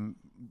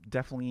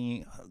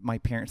definitely, my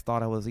parents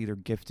thought I was either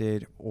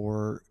gifted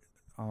or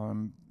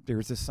there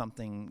was just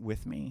something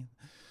with me.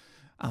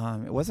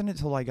 It wasn't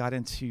until I got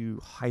into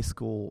high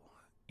school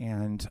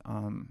and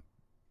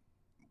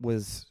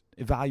was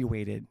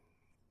evaluated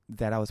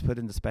that I was put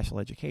into special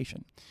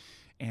education.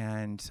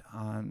 And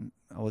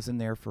I was in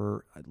there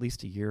for at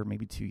least a year,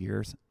 maybe 2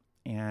 years.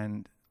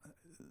 And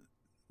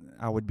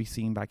I would be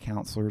seen by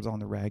counselors on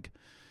the reg.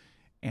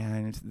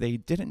 And they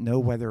didn't know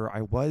whether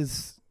I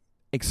was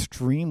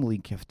extremely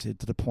gifted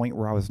to the point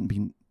where I was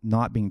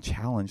not being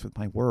challenged with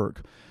my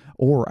work,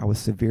 or I was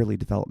severely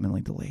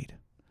developmentally delayed.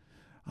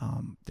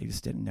 They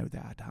just didn't know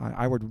that.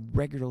 I would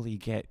regularly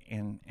get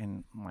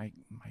in my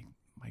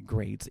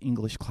grades,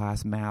 English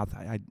class, math,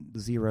 I had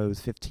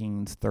zeros,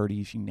 15s,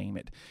 30s, you name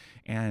it.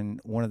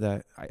 And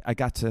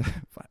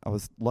I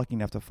was lucky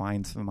enough to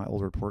find some of my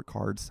old report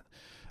cards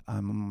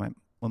when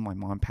my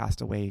mom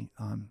passed away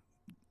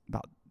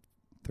about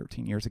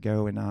 13 years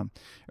ago, and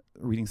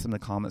reading some of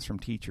the comments from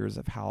teachers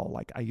of how,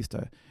 like, I used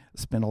to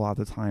spend a lot of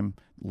the time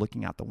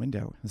looking out the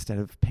window instead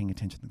of paying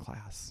attention to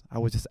class. I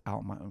was just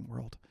out in my own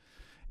world.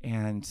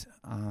 And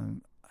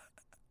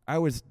I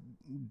was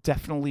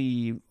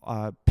definitely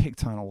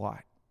picked on a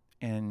lot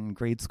in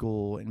grade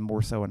school and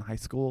more so in high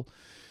school.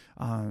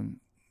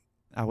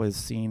 I was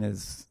seen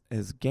as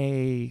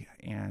gay,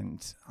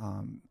 and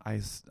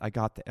I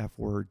got the F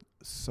word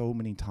so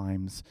many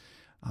times.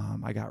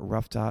 I got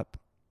roughed up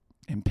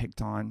and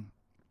picked on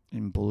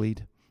and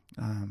bullied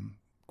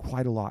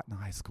quite a lot in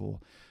high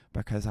school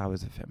because I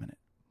was effeminate.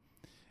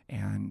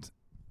 And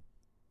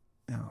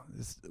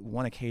this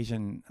one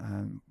occasion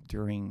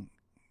during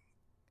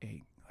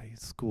a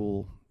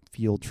school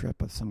field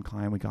trip of some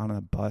kind, we got on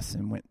a bus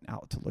and went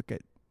out to look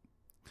at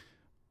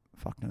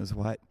fuck knows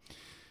what.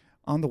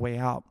 On the way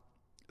out,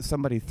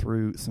 somebody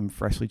threw some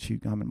freshly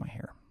chewed gum in my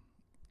hair.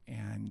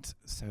 And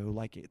so,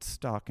 like, it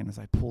stuck, and as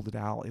I pulled it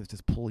out, it was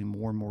just pulling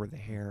more and more of the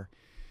hair.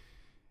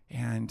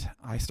 And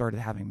I started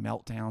having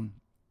meltdown.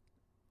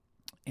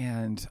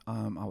 And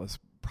I was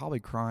probably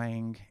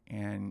crying,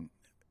 and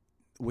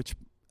which,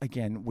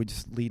 again, would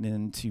just lead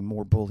into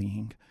more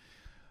bullying.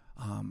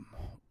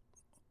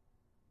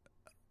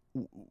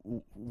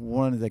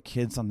 One of the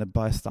kids on the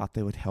bus thought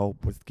they would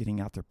help with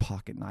getting out their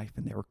pocket knife,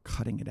 and they were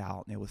cutting it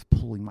out, and it was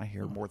pulling my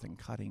hair more than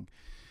cutting.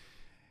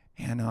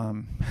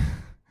 And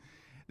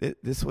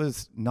this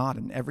was not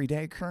an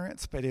everyday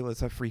occurrence, but it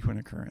was a frequent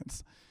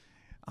occurrence.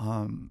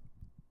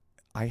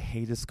 I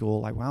hated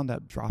school. I wound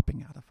up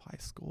dropping out of high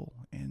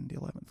school in the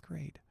 11th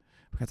grade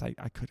because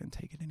I couldn't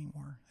take it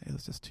anymore. It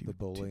was just the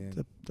bullying.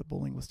 The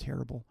bullying was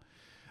terrible.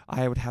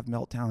 I would have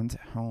meltdowns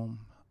at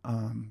home.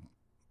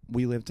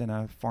 We lived in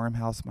a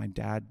farmhouse my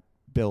dad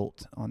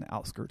built on the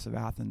outskirts of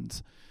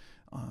Athens,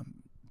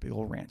 big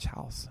old ranch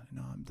house.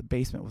 And, the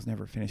basement was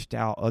never finished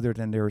out other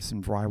than there was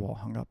some drywall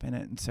hung up in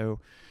it. And so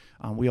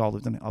we all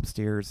lived in the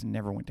upstairs and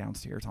never went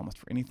downstairs almost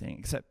for anything,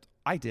 except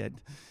I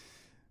did.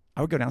 I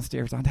would go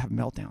downstairs and I'd have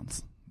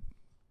meltdowns.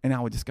 And I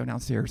would just go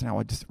downstairs and I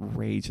would just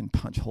rage and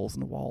punch holes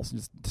in the walls and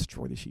just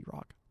destroy the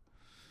sheetrock.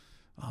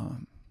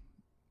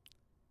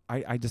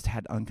 I just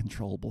had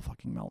uncontrollable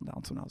fucking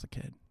meltdowns when I was a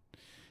kid.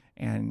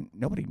 And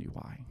nobody knew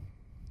why.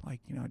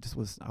 Like,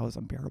 I was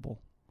unbearable.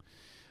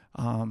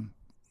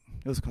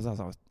 It was because I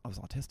was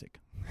autistic.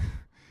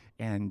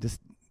 And just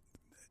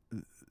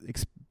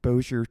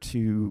exposure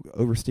to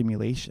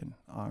overstimulation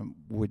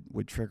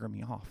would trigger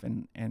me off,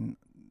 and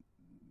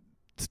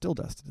still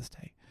does to this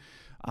day.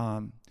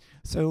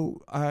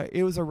 So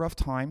it was a rough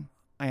time,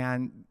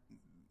 and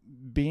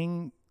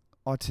being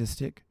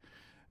autistic,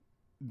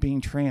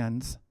 being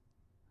trans,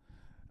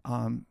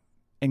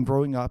 and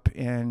growing up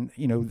in,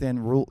 then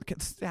rural,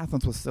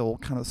 Athens was still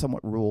kind of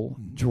somewhat rural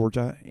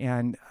Georgia,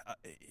 and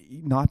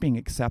not being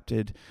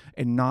accepted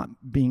and not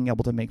being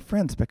able to make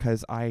friends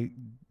because I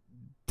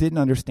didn't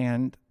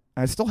understand.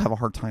 I still have a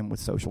hard time with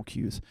social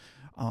cues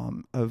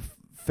of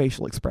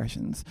facial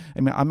expressions.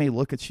 I mean, I may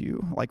look at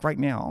you like right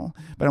now,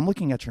 but I'm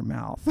looking at your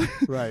mouth.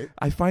 Right.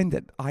 I find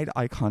that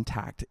eye-to-eye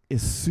contact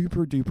is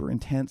super duper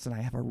intense, and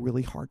I have a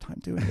really hard time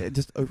doing it. It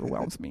just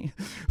overwhelms me.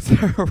 So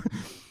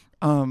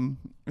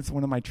it's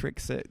one of my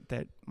tricks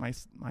that my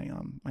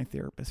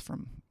therapist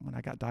from when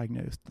I got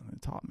diagnosed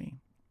taught me.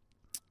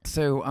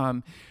 So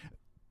I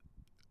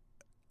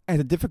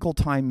had a difficult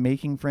time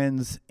making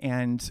friends,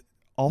 and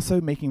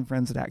also making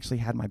friends that actually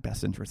had my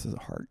best interests at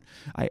heart.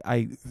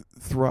 I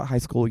throughout high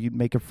school, you'd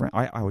make a friend.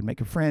 I would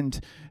make a friend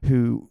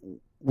who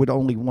would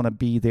only want to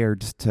be there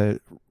just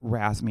to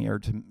razz me or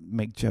to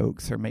make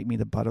jokes or make me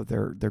the butt of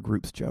their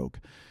group's joke.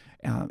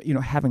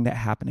 Having that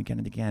happen again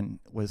and again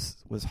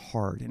was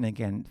hard, and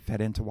again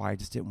fed into why I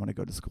just didn't want to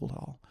go to school at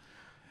all.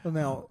 Well,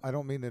 now I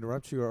don't mean to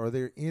interrupt you. Are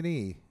there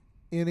any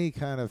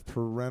kind of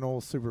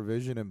parental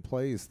supervision in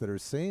place that are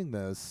seeing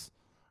this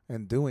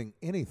and doing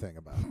anything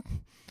about it?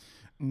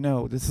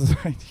 No, this is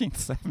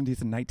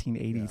 1970s and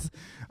 1980s.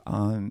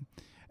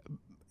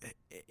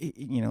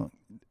 Yeah.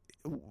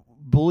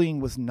 Bullying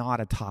was not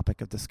a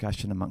topic of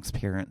discussion amongst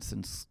parents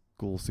and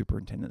school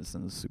superintendents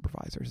and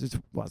supervisors. It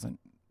wasn't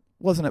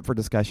up for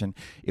discussion.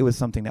 It was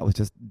something that was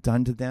just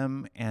done to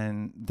them,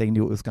 and they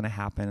knew it was going to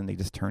happen, and they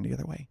just turned the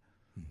other way.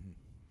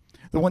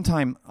 Mm-hmm. the one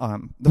time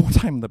on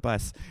the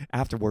bus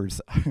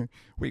afterwards,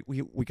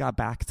 we got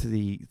back to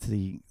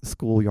the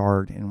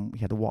schoolyard, and we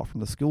had to walk from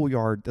the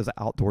schoolyard. There's an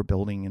outdoor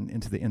building and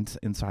into the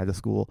inside the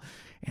school,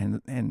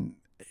 and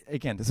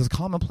again, this is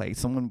commonplace.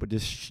 Someone would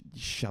just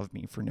shove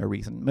me for no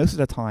reason. Most of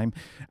the time,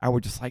 I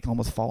would just like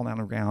almost fall down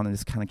the ground and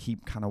just keep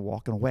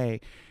walking away.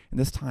 And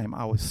this time,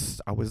 I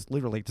was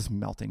literally just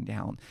melting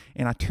down.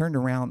 And I turned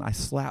around, I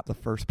slapped the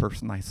first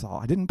person I saw.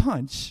 I didn't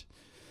punch.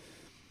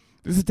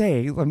 This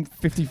day, I'm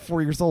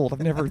 54 years old.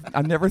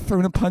 I've never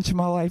thrown a punch in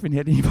my life and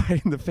hit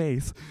anybody in the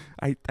face.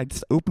 I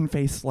just open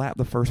face slapped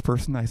the first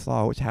person I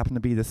saw, which happened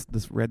to be this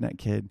redneck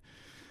kid.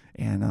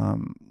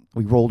 And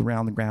we rolled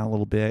around the ground a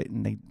little bit,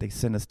 and they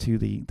sent us to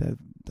the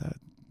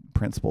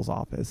principal's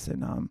office,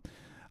 and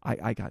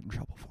I got in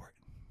trouble for it.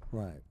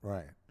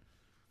 Right.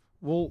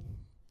 Well,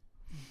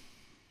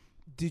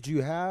 did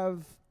you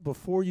have,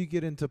 before you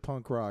get into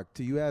punk rock,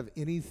 do you have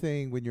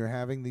anything when you're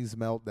having these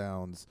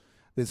meltdowns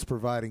that's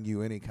providing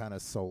you any kind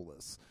of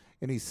solace,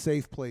 any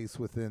safe place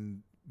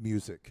within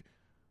music?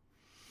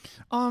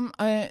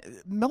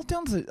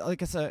 Meltdowns,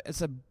 like it's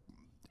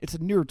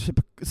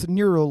a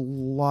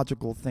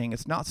neurological thing.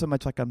 It's not so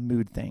much like a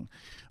mood thing,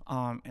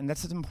 and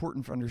that's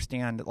important to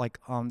understand. Like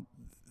when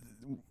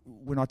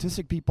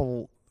autistic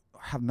people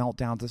have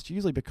meltdowns, it's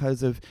usually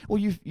because of, well,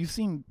 you've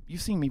seen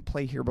me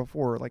play here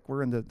before. Like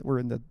we're in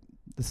the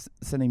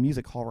Sunday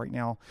Music Hall right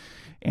now,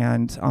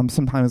 and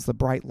sometimes the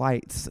bright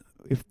lights,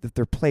 if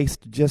they're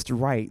placed just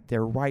right,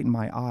 they're right in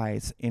my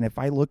eyes, and if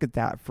I look at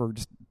that for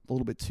just a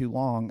little bit too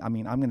long, I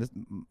mean, I'm going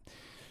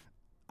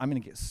to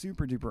get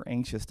super duper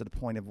anxious to the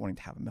point of wanting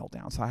to have a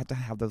meltdown. So I have to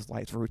have those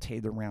lights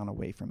rotated around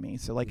away from me.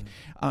 So like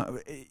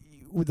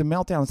with the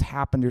meltdowns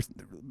happen, there's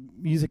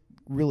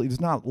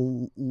not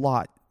a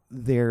lot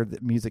there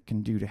that music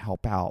can do to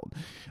help out.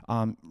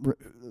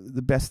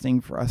 The best thing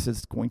for us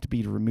is going to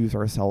be to remove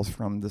ourselves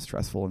from the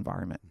stressful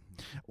environment.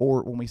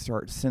 Or when we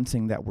start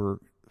sensing that we're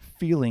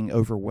feeling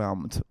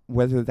overwhelmed,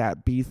 whether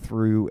that be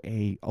through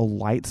a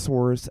light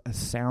source, a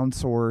sound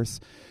source,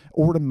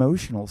 or an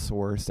emotional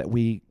source, that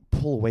we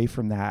pull away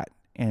from that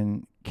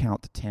and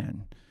count to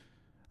 10.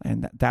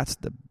 And that's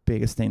the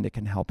biggest thing that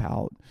can help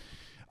out.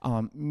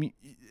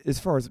 As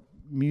far as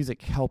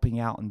music helping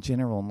out in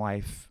general in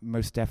life,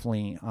 most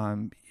definitely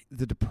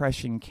the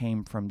depression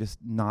came from just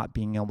not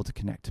being able to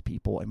connect to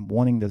people and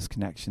wanting those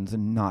connections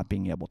and not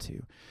being able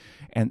to.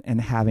 And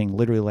having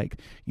literally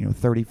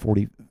 30,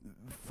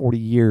 40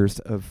 years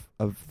of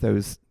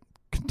those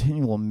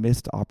continual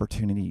missed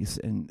opportunities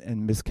and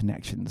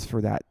misconnections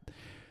for that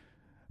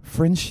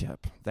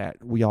friendship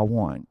that we all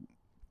want.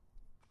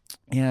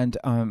 And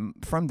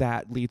from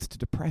that leads to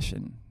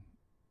depression.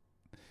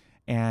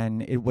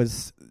 And it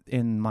was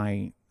in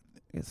my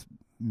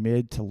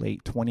mid to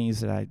late 20s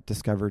that I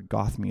discovered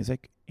goth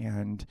music.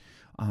 And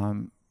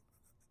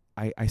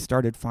I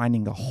started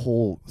finding a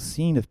whole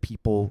scene of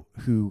people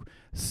who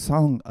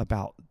sung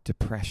about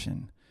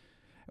depression,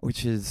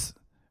 which is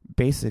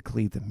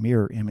basically the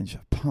mirror image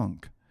of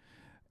punk.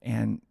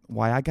 And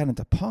why I got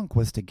into punk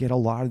was to get a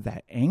lot of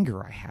that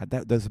anger I had,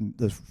 those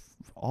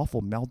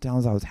awful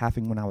meltdowns I was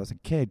having when I was a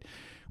kid.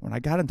 When I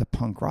got into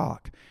punk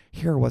rock,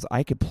 here was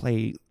I could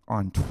play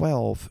on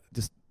 12,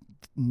 just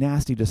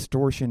nasty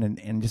distortion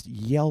and just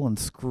yell and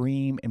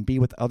scream and be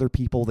with other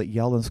people that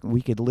yell and scream.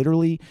 We could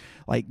literally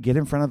get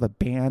in front of a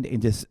band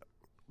and just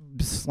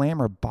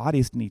slam our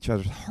bodies into each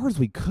other as hard as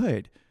we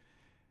could.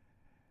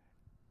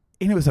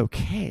 And it was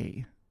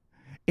okay.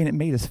 And it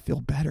made us feel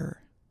better.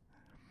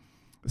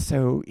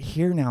 So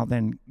here now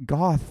then,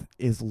 goth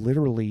is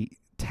literally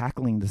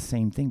tackling the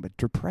same thing, but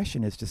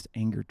depression is just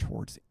anger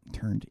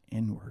turned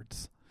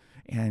inwards.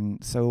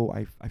 And so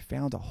I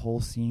found a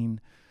whole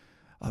scene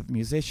of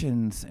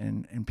musicians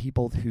and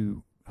people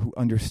who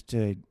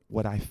understood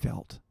what I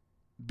felt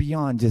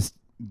beyond just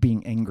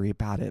being angry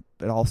about it,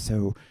 but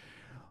also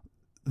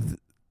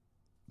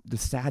the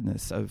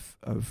sadness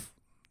of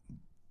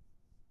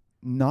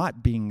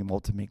not being able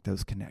to make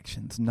those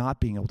connections, not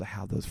being able to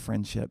have those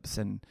friendships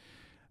and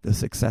the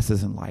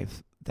successes in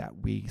life that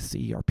we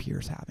see our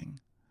peers having.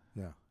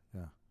 Yeah.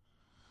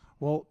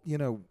 Well,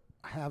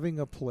 having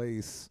a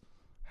place,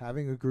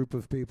 having a group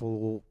of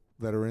people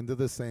that are into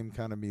the same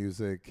kind of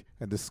music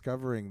and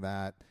discovering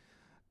that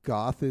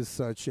goth is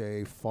such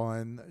a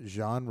fun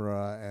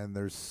genre and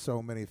there's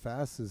so many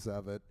facets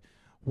of it.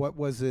 What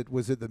was it?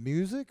 Was it the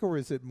music or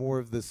is it more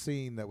of the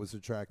scene that was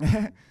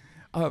attractive?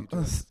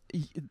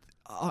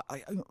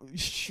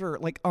 Sure.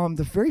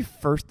 The very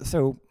first,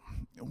 so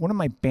one of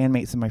my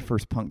bandmates in my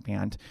first punk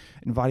band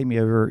invited me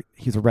over.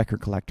 He's a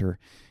record collector.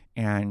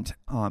 And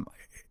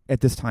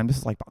at this time, this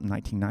is about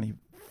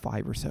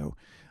 1995 or so,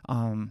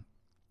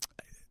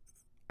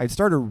 I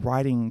started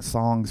writing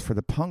songs for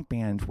the punk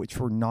band, which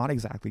were not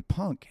exactly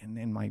punk.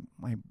 And my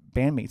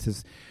bandmate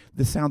says,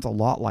 this sounds a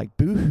lot like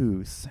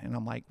Boohoo's. And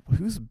I'm like,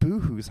 who's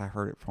Boohoo's? I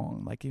heard it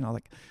from.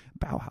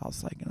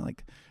 Bauhaus.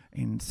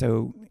 And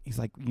so he's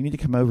like, you need to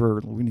come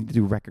over. We need to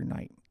do record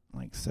night.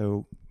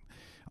 So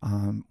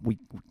we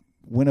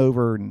went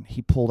over and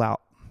he pulled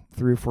out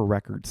 3 or 4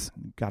 records,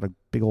 got a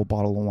big old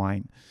bottle of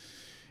wine.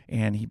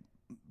 And he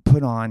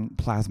put on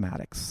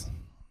Plasmatics.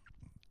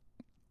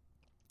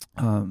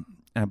 And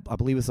I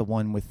believe it's the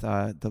one with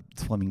the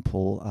swimming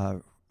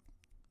pool,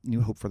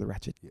 New Hope for the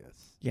Wretched. Yes.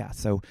 Yeah,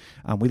 so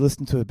we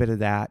listened to a bit of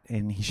that,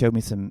 and he showed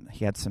me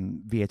he had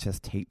some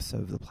VHS tapes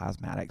of the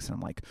Plasmatics, and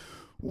I'm like,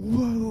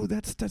 whoa,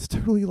 that's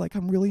totally, like,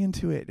 I'm really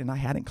into it. And I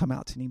hadn't come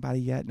out to anybody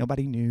yet.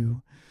 Nobody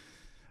knew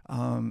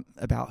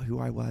about who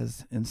I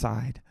was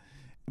inside.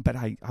 But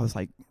I was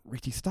like,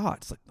 Richie, stop.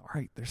 It's like, all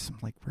right, there's some,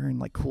 like, wearing,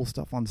 like, cool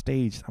stuff on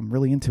stage. I'm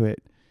really into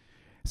it.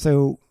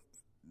 So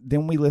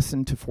then we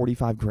listened to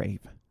 45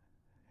 Grave,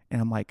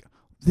 and I'm like,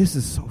 this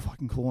is so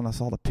fucking cool. And I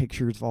saw the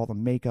pictures of all the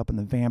makeup and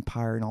the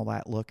vampire and all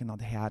that look and all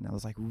they had, and I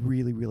was, like,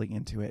 really, really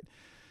into it.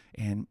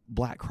 And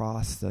Black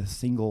Cross, the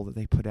single that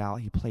they put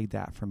out, he played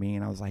that for me,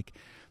 and I was like,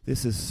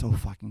 this is so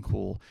fucking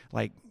cool.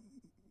 Like,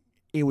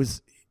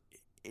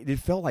 it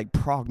felt like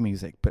prog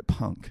music, but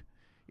punk.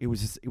 It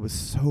was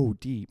so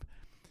deep.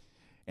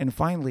 And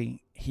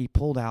finally, he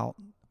pulled out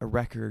a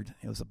record.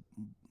 It was a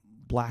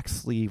black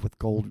sleeve with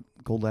gold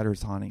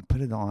letters on it. He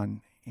put it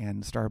on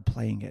and started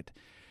playing it.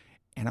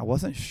 And I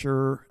wasn't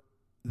sure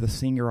the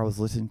singer I was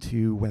listening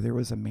to, whether it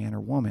was a man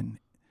or woman.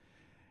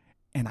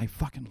 And I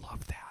fucking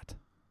loved that.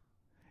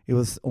 It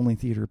was Only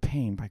Theater of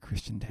Pain by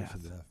Christian Death.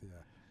 Yeah.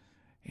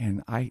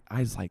 And I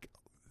was like,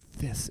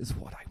 this is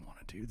what I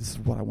want to do. This is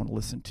what I want to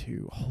listen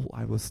to.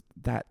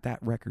 That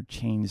record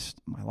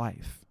changed my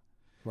life.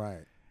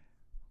 Right.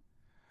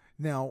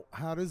 Now,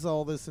 how does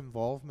all this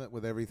involvement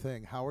with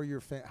everything? How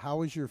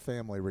is your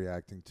family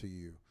reacting to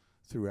you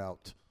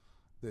throughout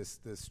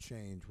this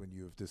change when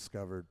you have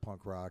discovered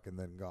punk rock and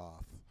then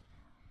goth?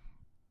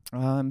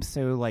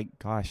 So, like,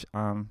 gosh,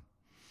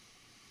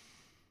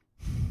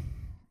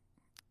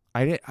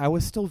 I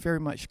was still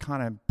very much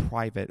kind of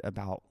private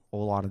about a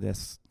lot of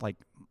this. Like,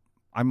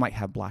 I might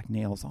have black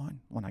nails on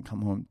when I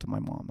come home to my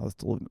mom. I was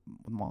still living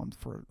with mom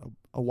for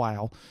a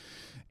while,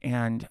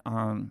 and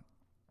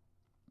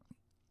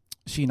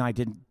she and I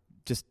didn't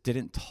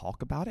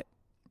talk about it.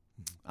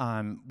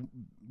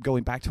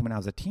 Going back to when I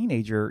was a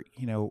teenager,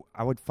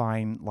 I would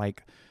find,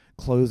 like,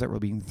 clothes that were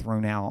being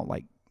thrown out,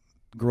 like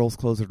girls'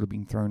 clothes that were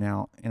being thrown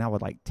out, and I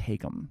would, like,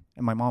 take them.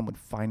 And my mom would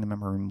find them in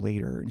her room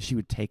later, and she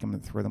would take them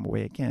and throw them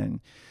away again.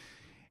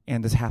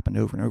 And this happened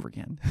over and over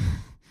again.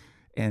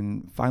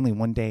 And finally,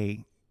 one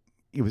day,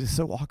 it was just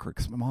so awkward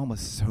because my mom was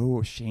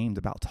so ashamed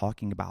about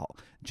talking about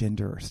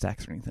gender or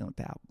sex or anything like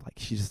that. Like,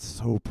 she's just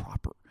so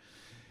proper.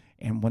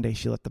 And one day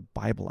she let the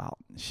Bible out.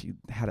 She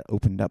had it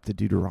opened up to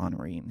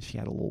Deuteronomy, and she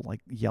had a little,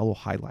 like, yellow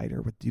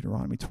highlighter with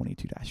Deuteronomy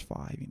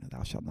 22-5.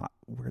 Thou shalt not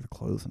wear the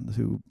clothes and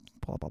who,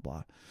 blah, blah,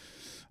 blah.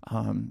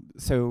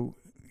 So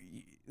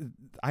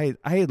I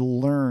had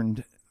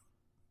learned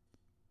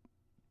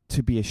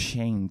to be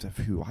ashamed of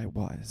who I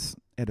was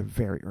at a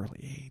very early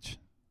age.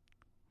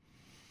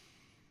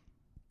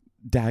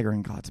 Dagger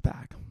in God's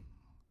back.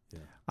 Yeah.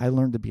 I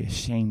learned to be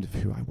ashamed of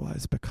who I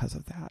was because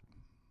of that.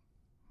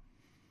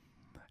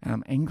 And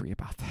I'm angry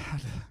about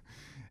that.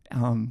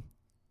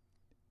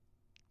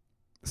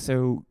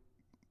 So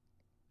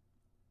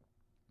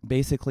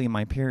basically,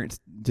 my parents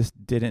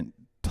just didn't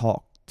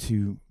talk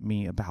to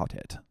me about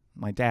it.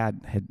 My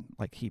dad had,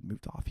 like, he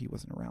moved off. He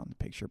wasn't around in the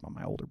picture, but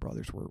my older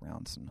brothers were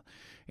around,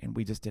 and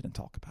we just didn't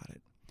talk about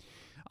it.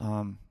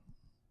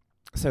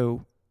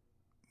 So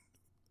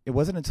it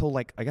wasn't until,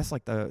 like, I guess,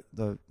 like, the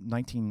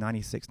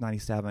 1996,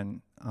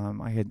 97,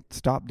 I had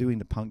stopped doing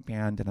the punk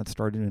band, and I'd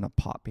started doing a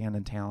pop band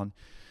in town.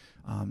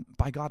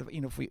 By God,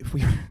 if we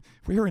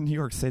were in New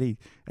York City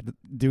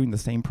doing the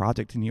same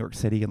project in New York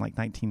City in, like,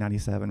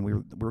 1997, we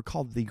were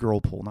called the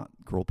Girl Pool, not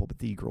Girl Pool, but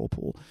the Girl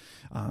Pool.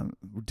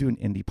 We're doing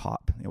indie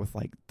pop with,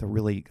 like, the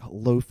really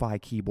lo-fi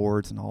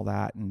keyboards and all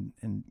that,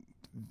 and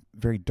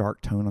very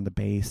dark tone on the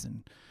bass,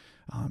 and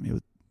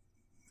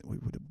we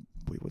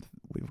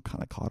would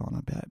kind of caught on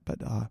a bit.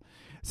 But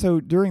so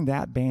during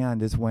that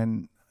band is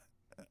when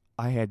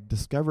I had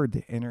discovered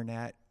the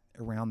internet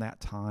around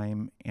that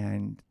time,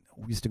 and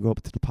we used to go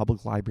up to the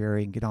public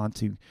library and get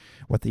onto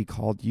what they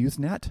called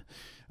Usenet.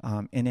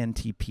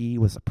 NNTP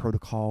was a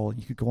protocol.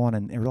 You could go on,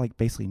 and they were, like,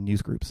 basically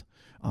news groups,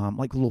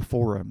 like little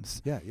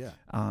forums. Yeah.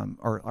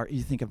 Or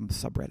you think of them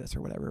as subreddits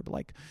or whatever. But,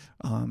 like,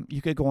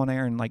 you could go on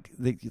there and, like,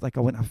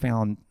 I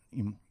found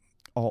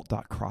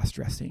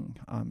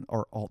alt.crossdressing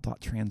or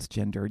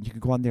alt.transgender. And you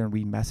could go on there and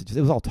read messages.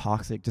 It was all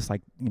toxic, just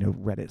like,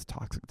 Reddit's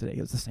toxic today.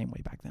 It was the same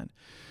way back then.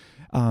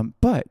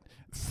 But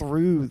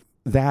through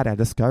that, I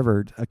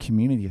discovered a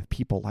community of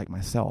people like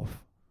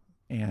myself.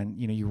 And,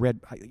 you read,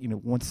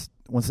 once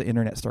the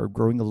internet started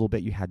growing a little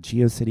bit, you had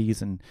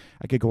GeoCities, and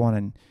I could go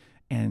on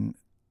and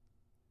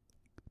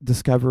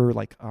discover,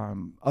 like,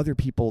 other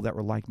people that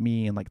were like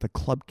me, and, like, the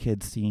club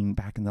kid scene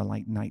back in the,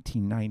 like,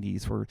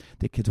 1990s, where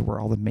the kids wear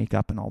all the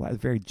makeup and all that. It was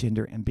very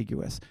gender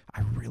ambiguous. I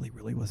really,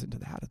 really was into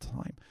that at the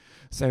time.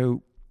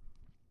 So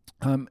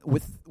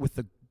with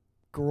the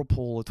Girl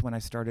Pool, it's when I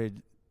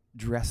started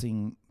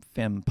dressing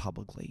femme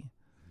publicly.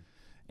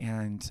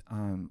 And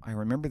I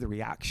remember the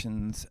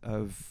reactions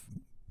of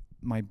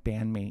my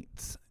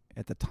bandmates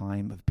at the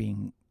time of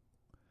being,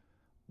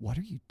 what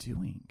are you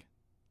doing?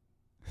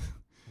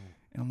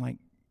 And I'm like,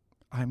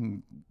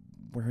 I'm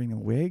wearing a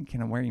wig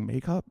and I'm wearing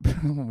makeup.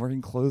 I'm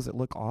wearing clothes that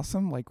look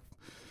awesome. Like,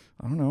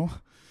 I don't know.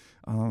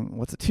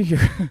 What's it to you?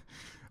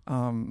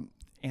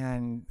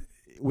 And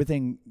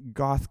within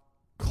goth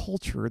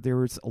culture, there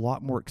was a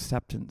lot more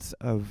acceptance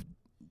of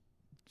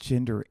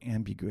gender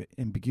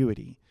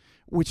ambiguity,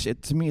 which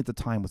to me at the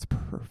time was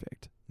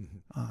perfect.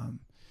 Mm-hmm.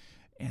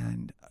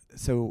 And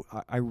so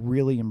I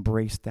really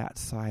embraced that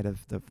side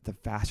of the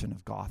fashion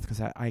of goth,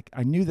 because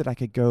I knew that I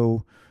could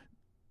go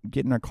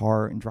get in a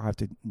car and drive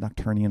to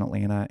Nocturnia in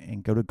Atlanta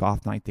and go to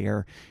goth night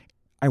there.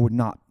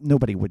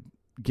 Nobody would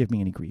give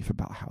me any grief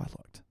about how I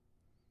looked.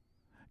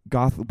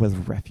 Goth was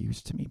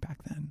refuge to me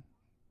back then.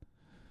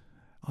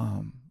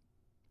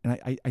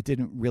 And I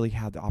didn't really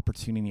have the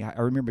opportunity. I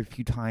remember a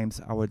few times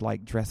I would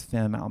like dress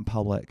femme out in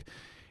public,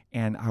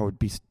 and I would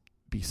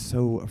be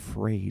so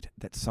afraid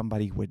that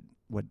somebody would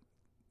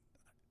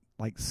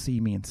like see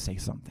me and say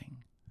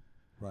something.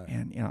 Right.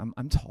 And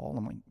I'm tall.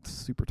 I'm like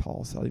super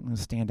tall, so I'm going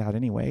to stand out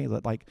anyway.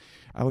 But like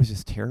I was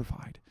just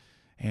terrified.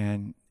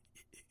 And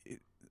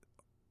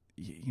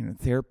when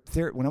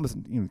I was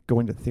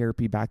going to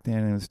therapy back then,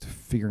 and I was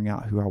figuring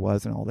out who I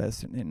was and all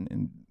this,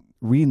 and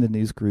reading the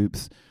news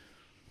groups,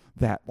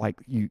 that like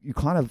you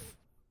kind of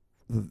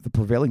the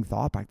prevailing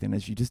thought back then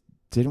is you just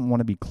didn't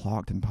want to be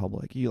clocked in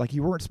public. You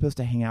weren't supposed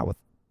to hang out with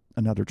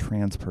another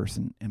trans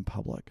person in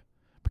public,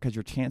 because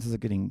your chances of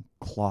getting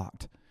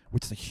clocked,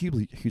 which is a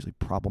hugely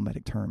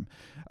problematic term,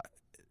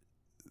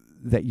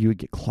 that you would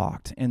get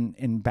clocked.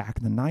 And back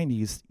in the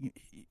 90s,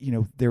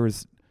 there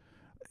was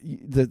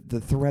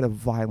the threat of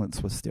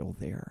violence was still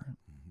there.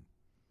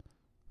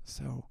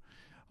 So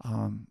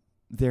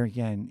there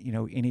again,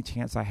 any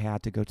chance I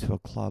had to go to a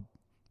club,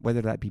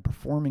 whether that be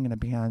performing in a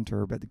band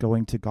or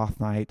going to goth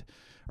night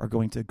or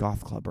going to a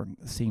goth club or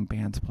seeing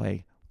bands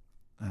play,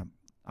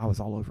 I was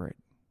all over it.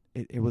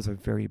 It was a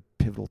very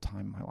pivotal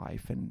time in my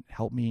life and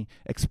helped me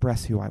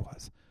express who I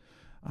was.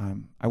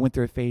 I went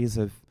through a phase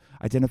of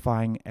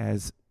identifying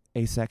as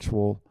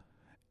asexual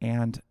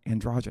and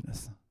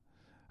androgynous.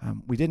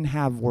 We didn't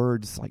have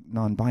words like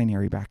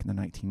non-binary back in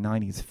the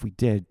 1990s. If we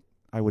did,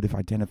 I would have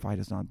identified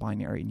as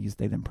non-binary and used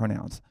they, them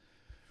pronouns.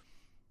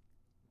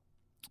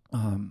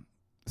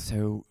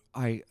 So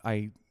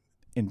I,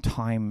 in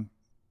time,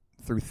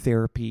 through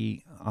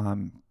therapy,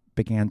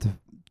 began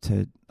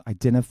to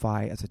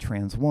identify as a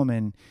trans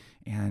woman,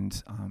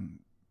 and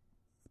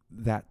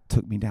that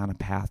took me down a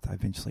path. I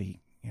eventually,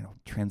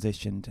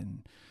 transitioned,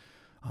 and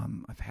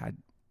I've had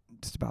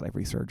just about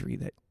every surgery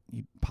that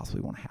you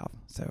possibly want to have.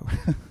 So,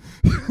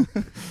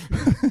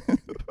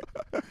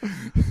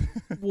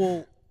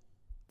 well,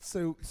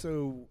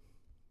 so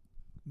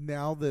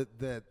now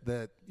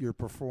that you're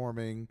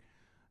performing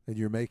and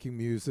you're making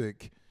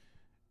music,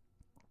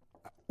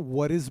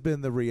 what has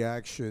been the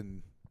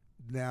reaction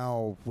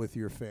now with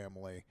your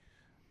family,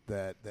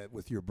 that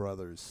with your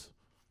brothers?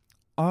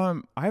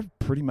 I've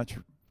pretty much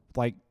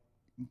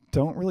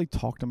don't really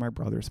talk to my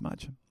brothers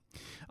much.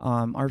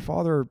 Our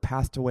father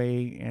passed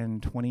away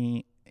in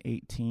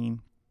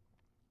 2018,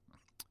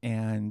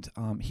 and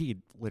he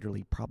had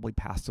literally probably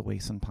passed away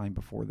sometime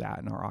before that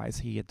in our eyes.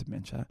 He had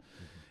dementia.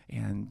 Mm-hmm.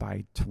 And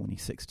by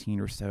 2016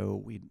 or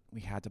so, we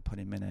had to put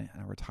him in a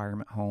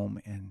retirement home,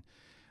 and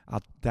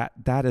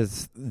that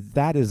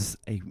is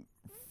a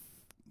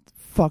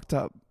fucked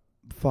up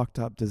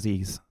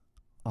disease.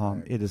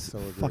 Right. It is so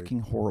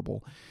fucking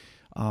horrible.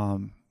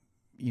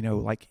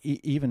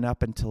 Even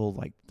up until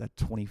like the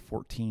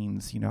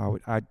 2014s,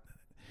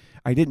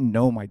 I didn't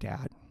know my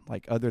dad,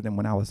 other than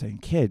when I was a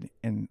kid,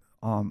 and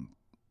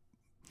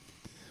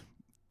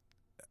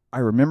I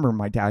remember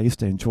my dad used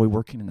to enjoy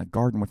working in the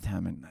garden with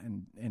him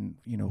and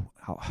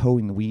out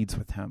hoeing the weeds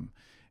with him,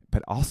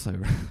 but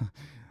also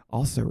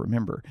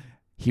remember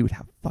he would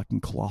have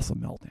fucking colossal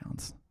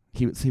meltdowns.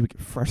 He would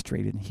get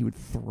frustrated and he would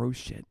throw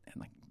shit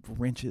and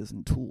wrenches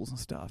and tools and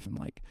stuff, and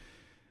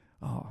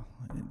oh,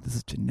 this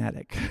is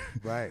genetic.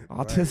 Right.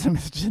 Autism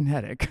is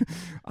genetic.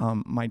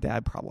 My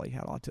dad probably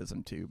had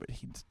autism too, but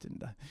he just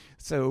didn't.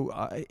 So,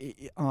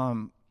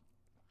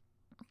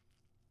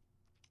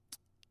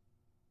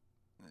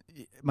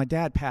 my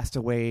dad passed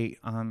away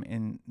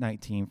in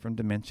 2019 from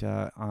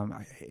dementia.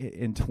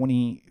 In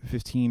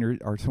 2015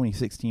 or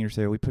 2016 or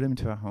so, we put him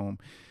into a home,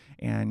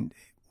 and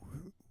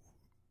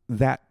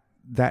that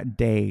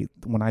day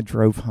when I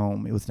drove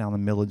home, it was down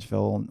in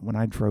Milledgeville. And when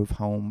I drove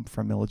home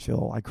from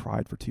Milledgeville, I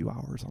cried for 2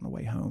 hours on the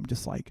way home,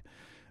 just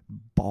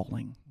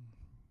bawling.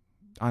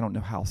 I don't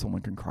know how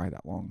someone can cry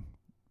that long,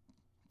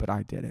 but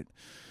I did it.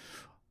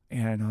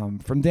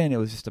 And from then, it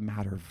was just a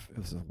matter of, it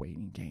was a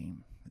waiting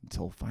game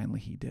until finally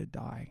he did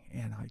die.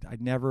 And I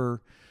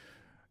never,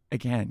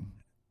 again,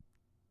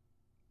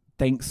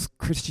 thanks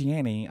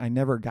Christianity, I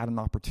never got an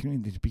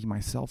opportunity to be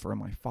myself or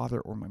my father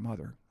or my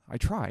mother. I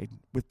tried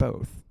with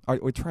both. I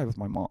tried with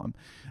my mom.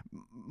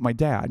 My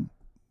dad,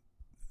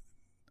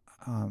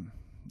 no,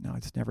 I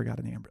just never got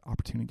an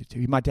opportunity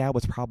to. My dad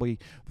was probably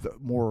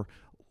more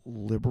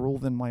liberal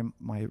than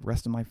my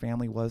rest of my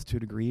family was to a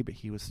degree, but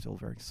he was still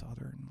very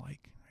Southern,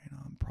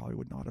 probably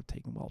would not have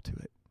taken well to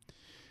it.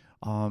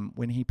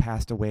 When he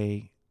passed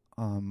away,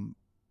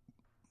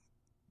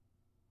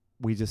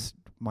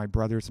 my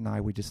brothers and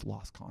I, we just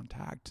lost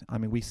contact. I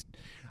mean,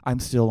 I'm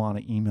still on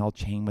an email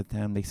chain with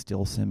them. They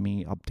still send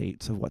me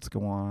updates of what's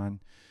going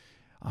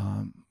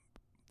on.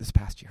 This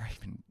past year, I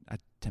even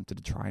attempted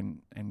to try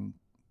and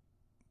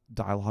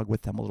dialogue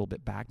with them a little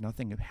bit back.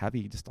 Nothing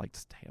heavy, just like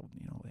stay,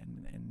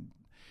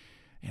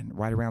 and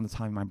right around the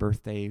time of my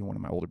birthday, one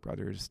of my older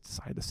brothers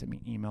decided to send me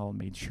an email and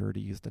made sure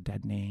to use the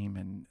dead name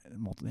and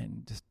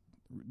just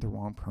the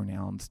wrong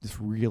pronouns, just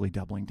really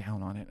doubling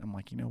down on it. I'm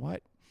like, you know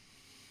what?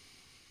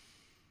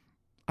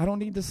 I don't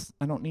need this.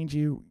 I don't need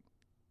you.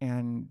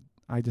 And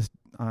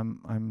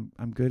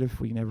I'm good if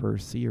we never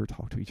see or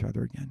talk to each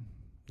other again.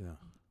 Yeah.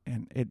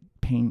 And it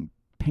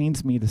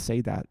pains me to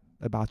say that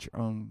about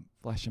your own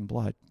flesh and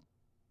blood.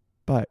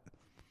 But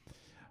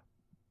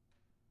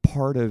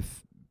part of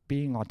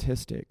being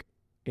autistic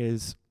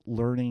is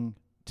learning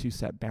to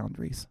set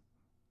boundaries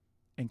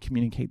and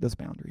communicate those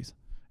boundaries.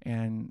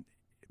 And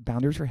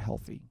boundaries are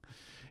healthy.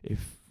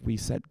 If we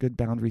set good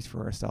boundaries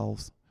for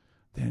ourselves,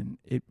 then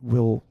it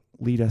will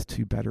lead us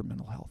to better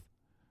mental health.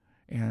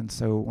 And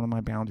so one of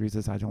my boundaries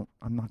is I'm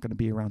not going to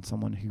be around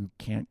someone who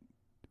can't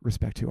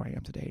respect who I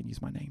am today and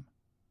use my name.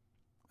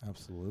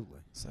 Absolutely.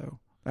 So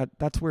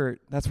that's where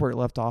it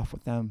left off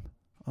with them.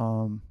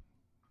 I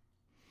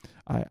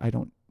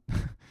don't,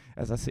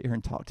 as I sit here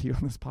and talk to you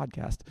on this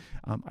podcast,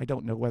 I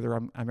don't know whether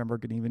I'm ever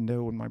going to even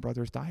know when my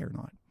brothers die or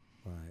not.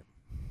 Right.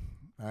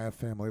 I have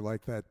family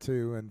like that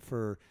too, and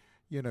for,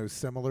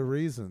 similar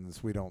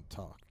reasons we don't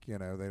talk. They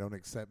don't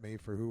accept me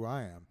for who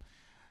I am.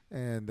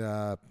 And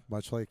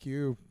much like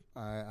you,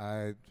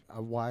 I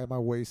why am I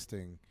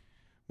wasting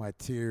my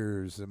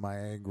tears and my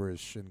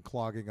anguish and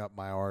clogging up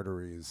my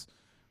arteries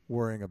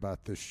worrying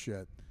about this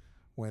shit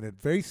when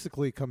it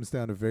basically comes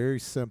down to very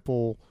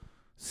simple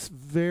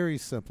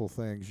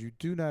things. You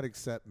do not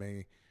accept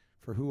me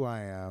for who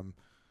I am.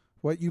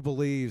 What you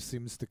believe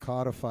seems to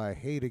codify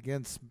hate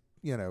against,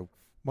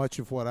 much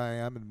of what I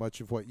am and much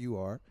of what you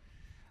are.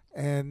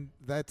 And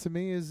that to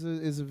me is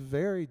a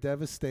very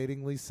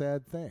devastatingly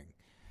sad thing.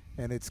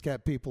 And it's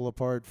kept people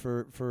apart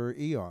for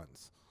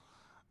eons.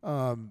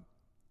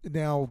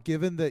 Now,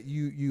 given that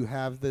you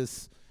have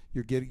this,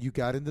 you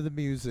got into the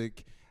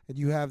music and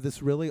you have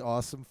this really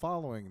awesome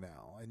following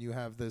now, and you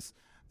have this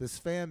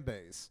fan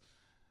base.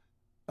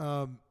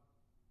 How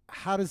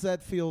does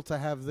that feel to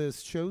have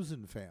this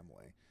chosen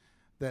family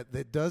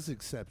that does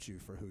accept you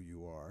for who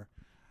you are?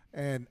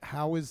 And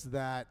how is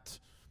that?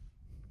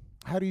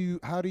 How are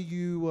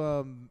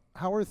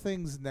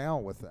things now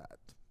with that,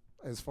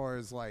 as far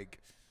as like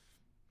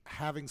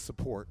having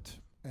support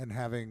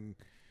and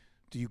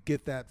do you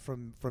get that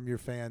from your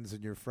fans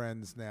and your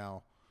friends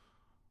now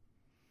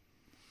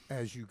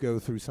as you go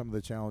through some of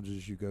the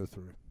challenges you go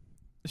through?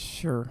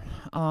 Sure.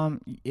 I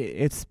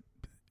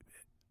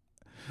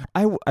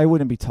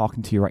wouldn't be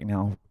talking to you right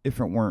now if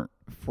it weren't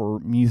for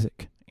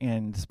music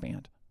and this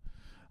band.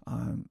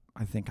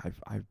 I think I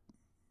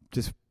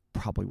just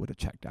probably would have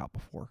checked out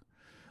before.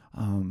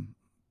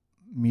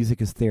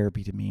 Music is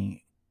therapy to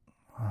me,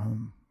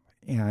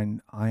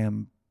 and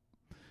I'm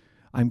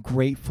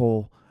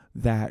grateful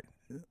that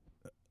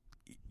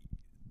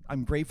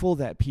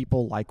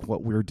people like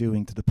what we're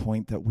doing to the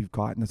point that we've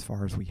gotten as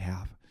far as we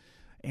have.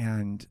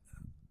 And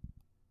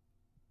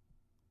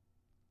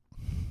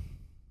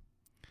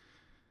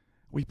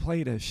we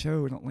played a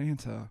show in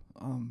Atlanta.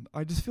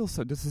 I just feel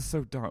this is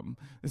so dumb.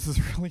 This is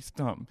really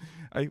dumb.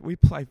 We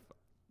played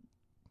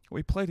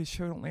a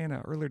show in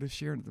Atlanta earlier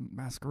this year in the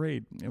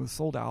Masquerade. It was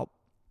sold out,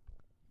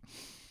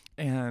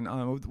 and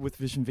with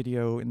Vision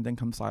Video and Then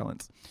Come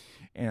Silence.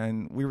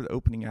 And we were the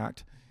opening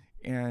act.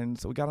 And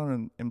so we got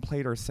on and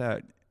played our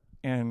set.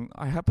 And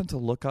I happened to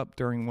look up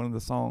during one of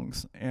the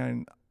songs,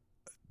 and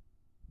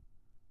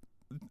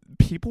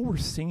people were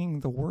singing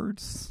the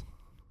words.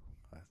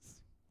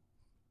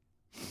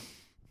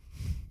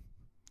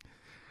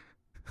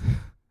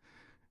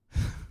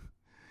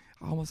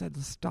 I almost had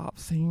to stop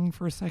singing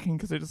for a second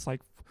because it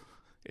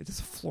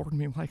just floored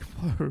me like,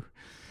 whoa.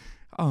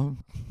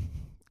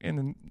 And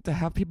then to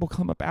have people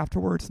come up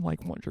afterwards and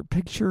like want your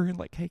picture and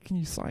like, hey, can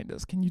you sign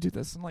this? Can you do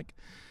this? And like,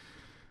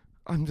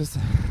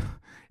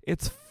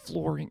 it's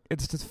flooring.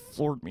 It's just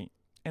floored me.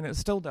 And it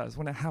still does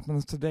when it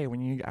happens today, when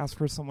you ask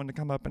for someone to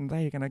come up and,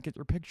 hey, can I get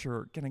your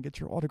picture? Can I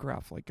get your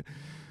autograph? Like,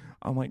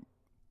 I'm like,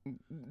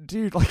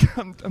 dude, like,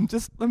 I'm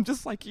just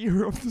like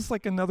you. I'm just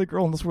like another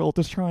girl in this world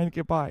just trying to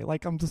get by.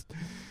 Like, I'm just,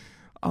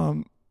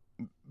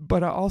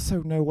 but I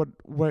also know what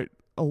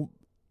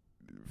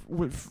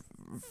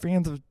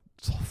friends have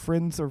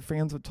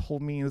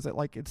told me is that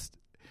like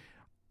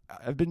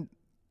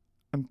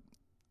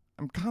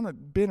I'm kind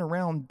of been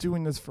around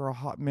doing this for a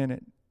hot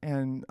minute,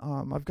 and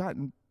I've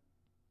gotten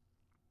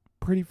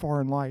pretty far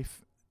in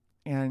life,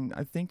 and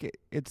I think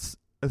it's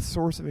a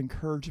source of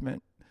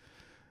encouragement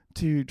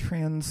to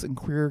trans and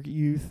queer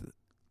youth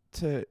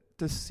to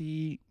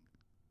see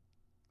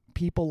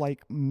people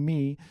like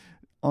me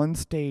on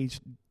stage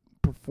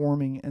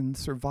performing and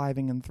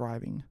surviving and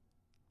thriving.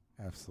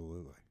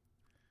 Absolutely.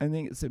 I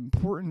think it's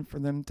important for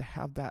them to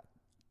have that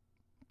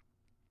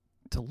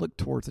to look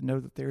towards and know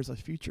that there's a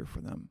future for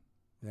them.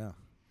 Yeah.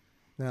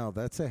 Now,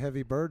 that's a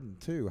heavy burden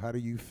too. How do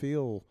you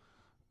feel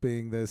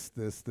being this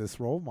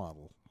role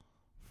model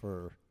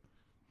for?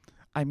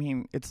 I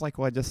mean, it's like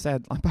what I just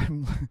said.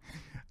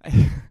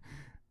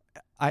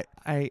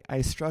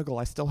 I struggle.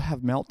 I still have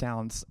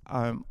meltdowns.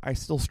 I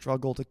still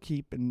struggle to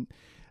keep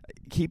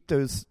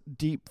those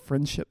deep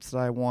friendships that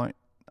I want.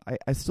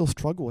 I still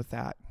struggle with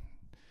that.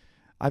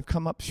 I've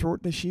come up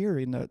short this year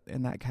in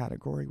that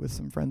category with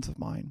some friends of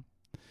mine.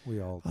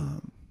 We all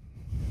do.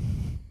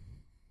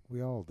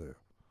 We all do.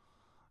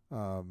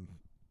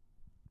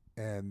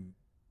 And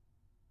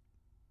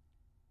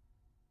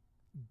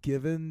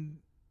given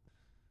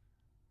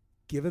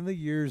the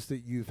years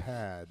that you've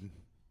had,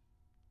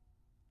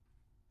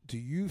 do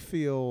you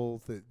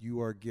feel that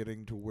you are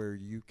getting to where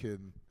you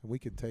can, and we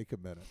can take a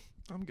minute.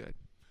 I'm good.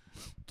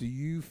 Do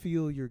you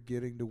feel you're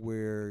getting to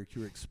where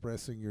you're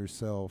expressing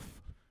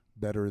yourself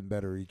better and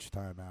better each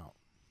time out?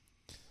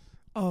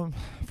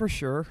 For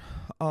sure.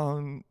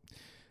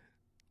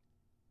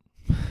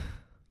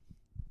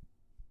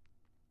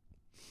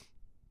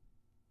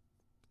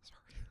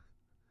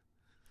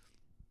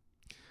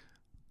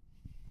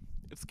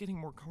 It's getting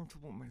more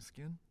comfortable in my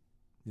skin.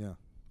 Yeah.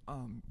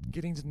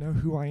 Getting to know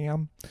who I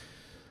am.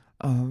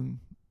 And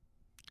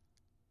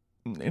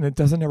it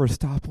doesn't ever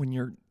stop when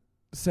you're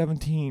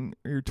 17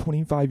 or you're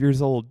 25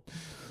 years old.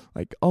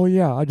 Like, oh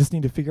yeah, I just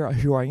need to figure out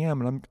who I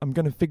am, and I'm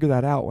going to figure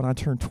that out when I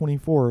turn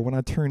 24, or when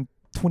I turn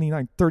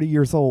 29, 30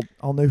 years old,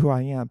 I'll know who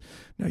I am.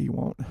 No, you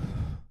won't.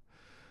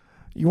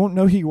 You won't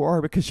know who you are,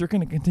 because you're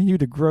going to continue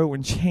to grow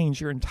and change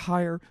your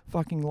entire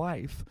fucking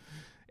life.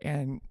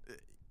 And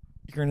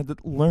you're going to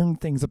learn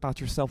things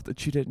about yourself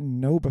that you didn't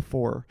know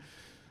before.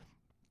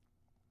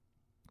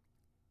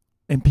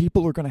 And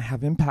people are going to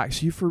have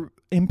impacts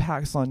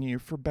on you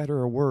for better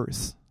or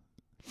worse.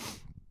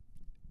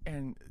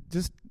 And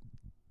just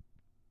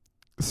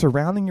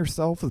surrounding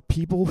yourself with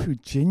people who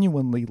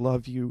genuinely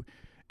love you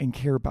and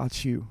care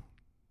about you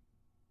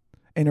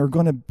and are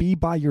going to be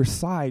by your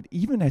side,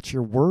 even at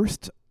your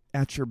worst,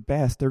 at your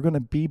best. They're going to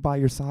be by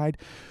your side.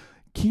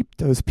 Keep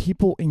those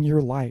people in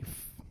your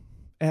life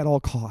at all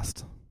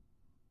cost.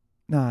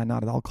 Nah,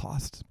 not at all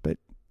cost, but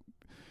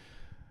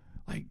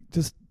like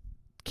just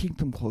keep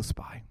them close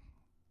by.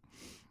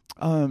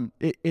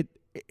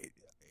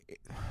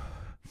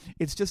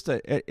 It's just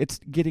it's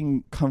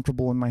getting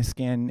comfortable in my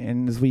skin,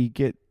 and as we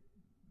get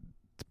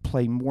to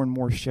play more and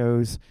more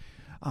shows,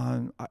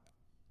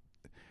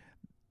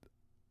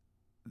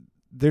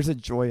 there's a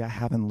joy I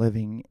have in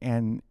living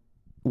and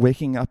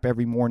waking up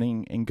every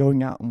morning and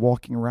going out and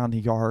walking around the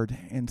yard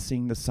and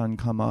seeing the sun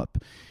come up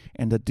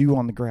and the dew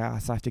on the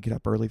grass. I have to get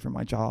up early for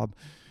my job,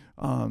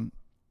 and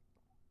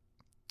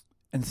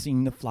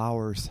seeing the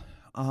flowers,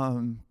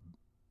 and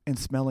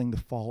smelling the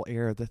fall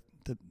air, the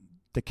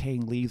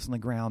decaying leaves on the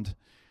ground.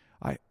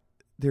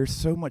 There's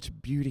so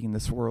much beauty in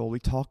this world. We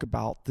talk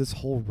about this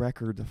whole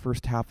record. The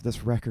first half of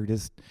this record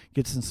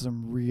gets in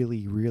some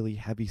really, really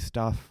heavy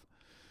stuff.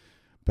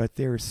 But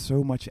there's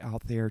so much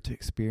out there to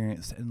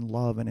experience and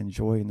love and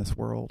enjoy in this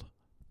world.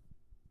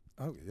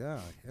 Oh,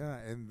 yeah.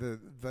 And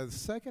the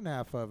second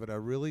half of it, I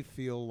really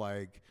feel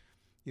like,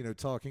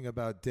 talking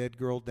about Dead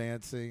Girl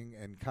Dancing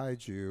and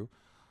Kaiju.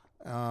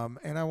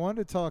 And I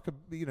wanted to talk,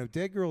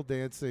 Dead Girl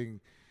Dancing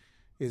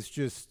is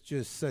just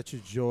such a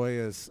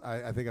joyous,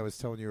 I think I was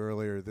telling you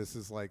earlier, this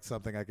is like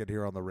something I could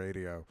hear on the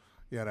radio.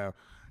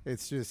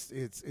 It's just,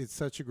 it's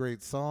such a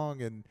great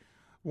song. And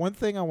one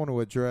thing I want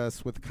to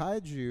address with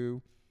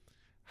Kaiju,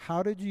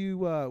 how did you,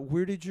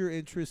 where did your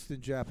interest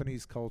in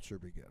Japanese culture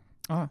begin?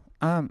 I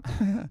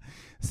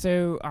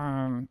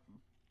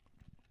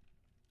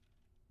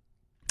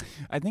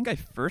think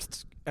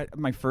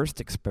my first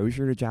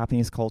exposure to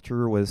Japanese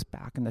culture was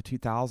back in the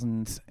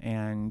 2000s,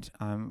 and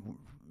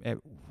at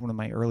one of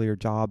my earlier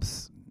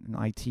jobs in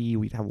IT,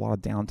 we'd have a lot of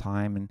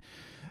downtime, and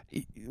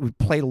we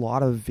played a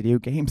lot of video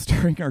games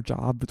during our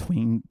job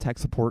between tech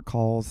support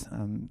calls,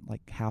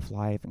 like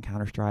Half-Life and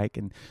Counter-Strike,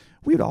 and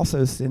we would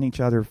also send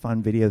each other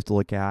fun videos to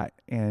look at,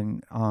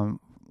 and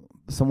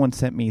someone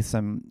sent me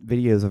some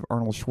videos of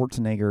Arnold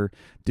Schwarzenegger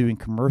doing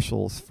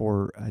commercials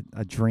for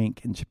a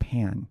drink in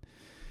Japan.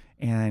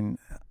 And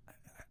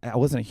I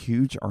wasn't a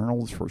huge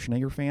Arnold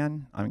Schwarzenegger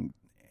fan.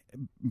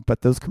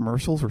 But those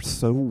commercials were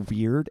so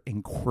weird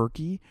and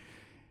quirky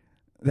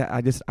that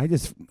I just,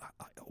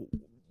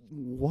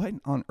 what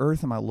on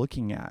earth am I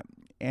looking at?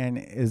 And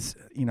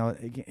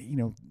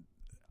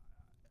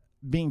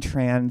being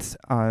trans,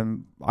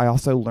 I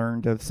also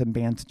learned of some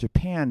bands in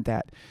Japan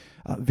that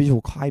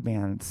visual kei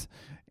bands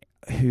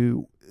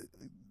who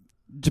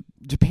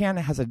Japan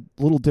has a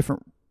little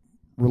different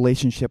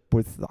relationship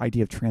with the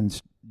idea of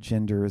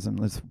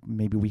transgenderism as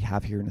maybe we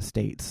have here in the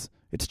States.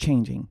 It's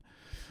changing.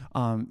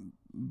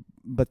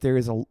 But there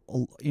is a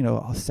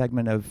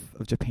segment of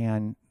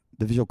Japan,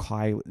 the visual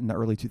kei in the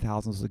early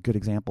 2000s was a good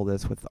example of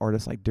this, with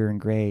artists like Duran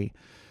Gray,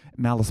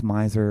 Malice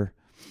Miser,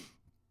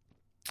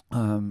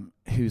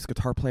 whose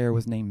guitar player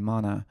was named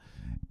Mana.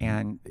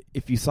 And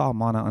if you saw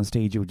Mana on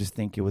stage, you would just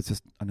think it was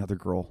just another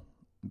girl.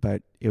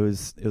 But it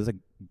was a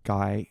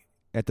guy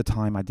at the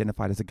time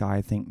identified as a guy.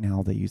 I think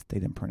now they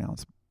didn't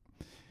pronounce.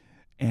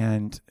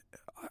 And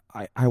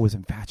I was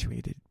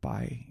infatuated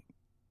by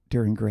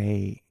Darren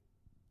Gray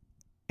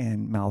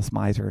and Malice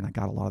Miser, and I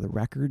got a lot of the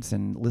records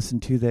and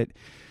listened to that.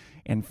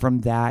 And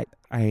from that,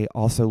 I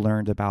also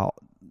learned about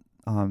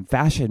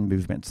fashion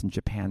movements in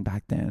Japan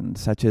back then,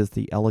 such as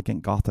the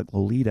elegant Gothic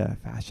Lolita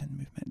fashion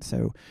movement.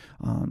 So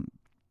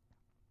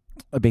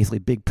basically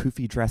big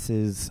poofy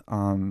dresses,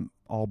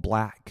 all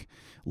black,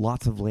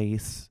 lots of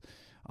lace.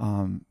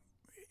 And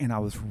I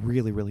was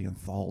really, really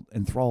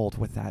enthralled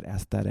with that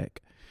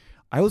aesthetic.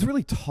 I was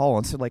really tall,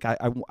 and so like I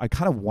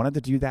kind of wanted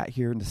to do that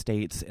here in the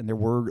States, and there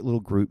were little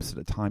groups at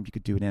the time you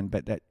could do it in,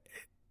 but that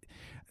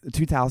the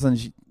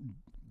 2000s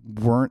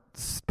weren't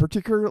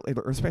particularly,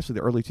 or especially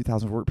the early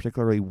 2000s, weren't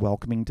particularly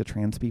welcoming to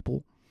trans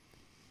people.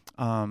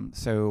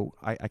 So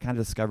I kind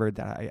of discovered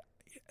that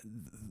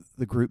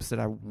the groups that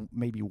I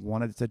maybe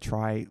wanted to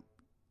try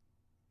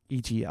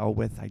EGL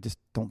with, I just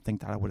don't think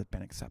that I would have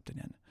been accepted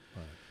in.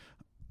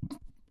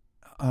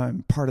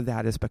 Right. Part of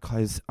that is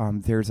because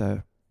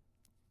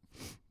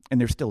and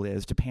there still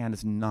is, Japan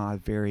is not a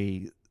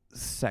very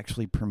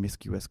sexually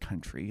promiscuous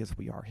country as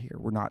we are here.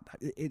 We're not,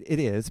 it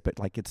is, but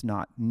like it's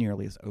not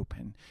nearly as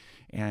open.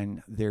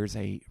 And there's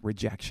a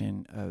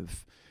rejection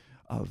of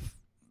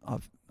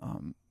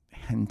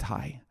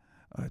hentai,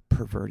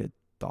 perverted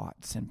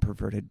thoughts and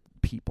perverted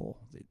people.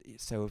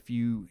 So if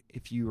you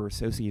are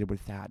associated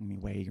with that in any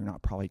way, you're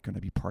not probably going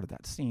to be part of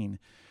that scene.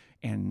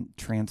 And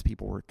trans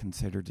people were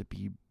considered to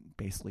be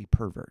basically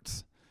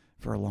perverts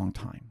for a long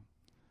time.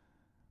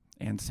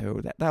 And so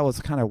that was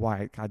kind of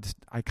why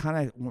I kind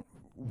of,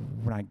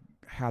 when I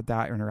had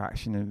that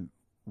interaction,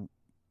 and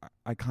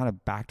I kind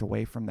of backed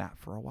away from that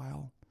for a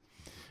while.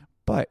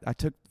 But I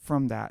took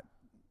from that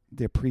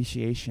the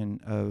appreciation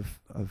of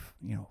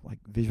like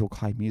visual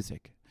kei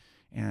music.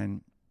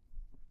 And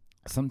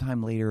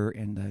sometime later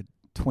in the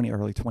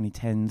early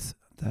 2010s,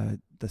 the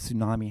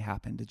tsunami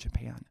happened in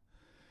Japan.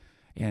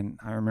 And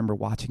I remember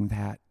watching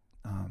that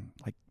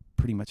like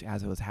pretty much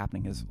as it was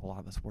happening, as a lot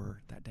of us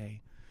were that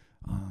day.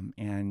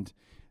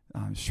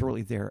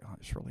 Shortly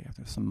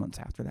after, some months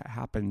after that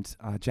happened,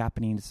 a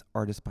Japanese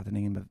artist by the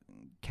name of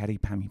Kari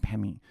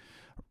Pami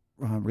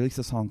released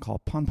a song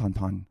called Pon Pon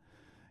Pon.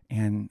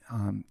 And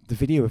the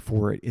video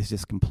for it is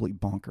just complete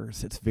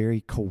bonkers. It's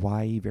very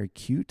kawaii, very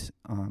cute,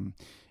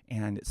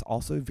 and it's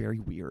also very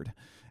weird.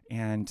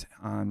 And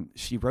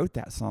she wrote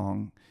that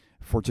song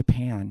for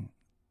Japan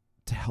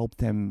to help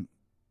them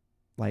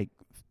like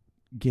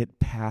get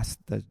past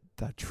the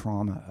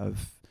trauma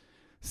of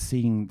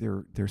seeing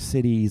their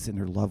cities and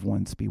their loved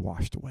ones be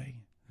washed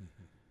away.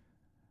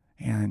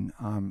 Mm-hmm. And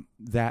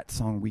that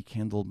song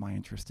rekindled my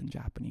interest in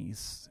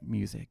Japanese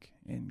music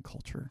and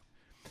culture.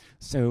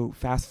 So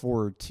fast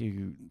forward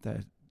to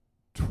the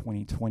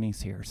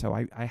 2020s here. So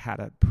I had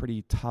a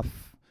pretty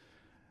tough,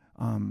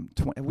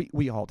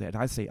 we all did.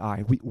 I say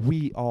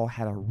we all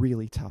had a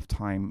really tough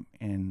time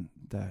in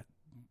the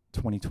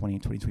 2020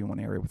 and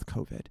 2021 area with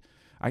COVID.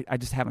 I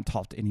just haven't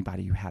talked to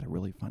anybody who had a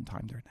really fun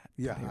time during that.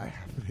 Yeah, I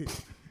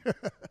have.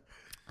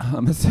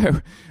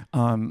 So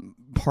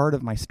part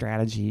of my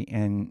strategy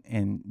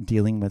in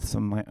dealing with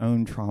some of my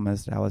own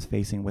traumas that I was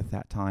facing with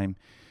that time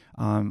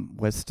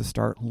was to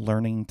start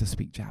learning to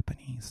speak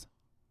Japanese.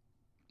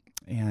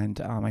 And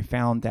I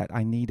found that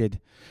I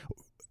needed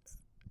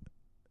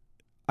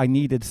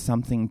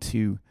something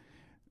to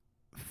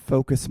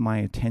focus my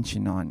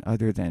attention on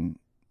other than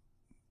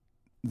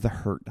the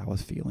hurt I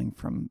was feeling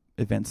from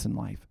events in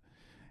life.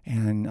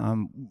 And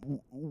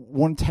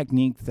one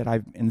technique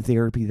in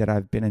therapy that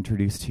I've been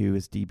introduced to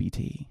is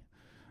DBT.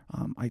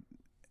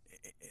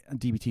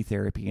 DBT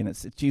therapy, and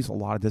it's used a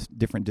lot of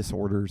different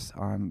disorders,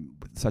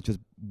 such as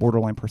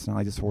borderline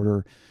personality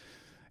disorder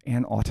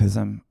and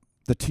autism.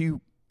 The two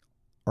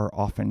are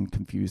often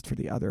confused for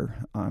the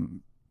other.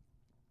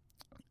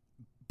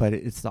 But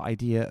it's the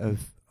idea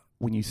of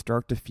when you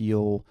start to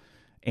feel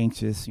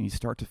anxious and you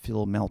start to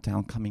feel a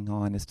meltdown coming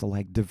on, is to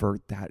like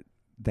divert that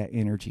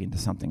energy into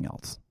something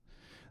else.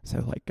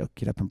 So like go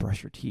get up and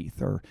brush your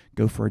teeth, or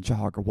go for a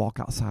jog, or walk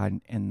outside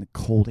in the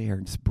cold air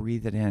and just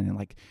breathe it in, and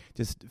like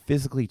just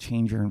physically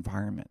change your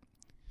environment.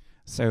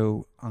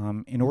 So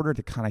in order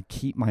to kind of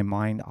keep my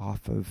mind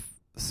off of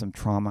some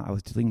trauma I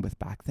was dealing with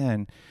back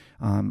then,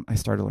 I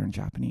started learning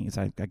Japanese.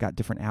 I got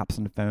different apps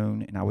on the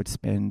phone, and I would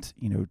spend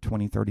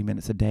 20, 30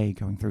 minutes a day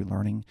going through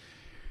learning.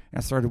 And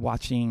I started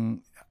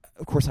watching,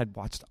 of course I'd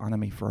watched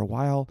anime for a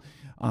while,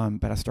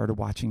 but I started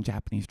watching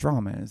Japanese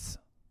dramas,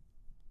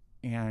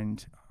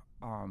 and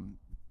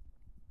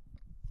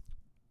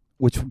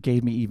which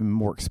gave me even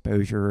more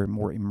exposure and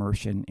more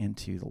immersion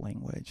into the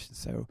language.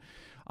 So,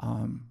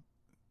 I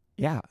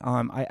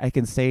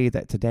can say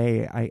that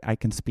today I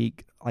can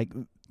speak, like,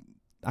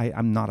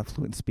 I'm not a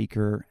fluent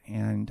speaker,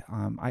 and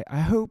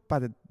I hope I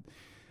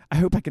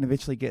can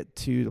eventually get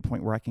to the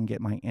point where I can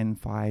get my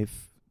N5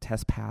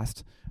 test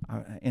passed.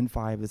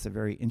 N5 is a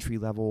very entry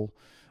level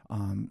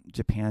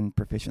Japan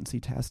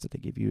proficiency test that they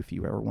give you if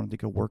you ever wanted to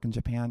go work in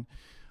Japan.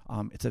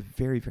 It's a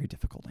very, very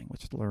difficult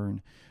language to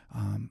learn.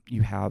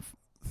 You have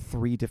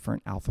 3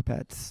 different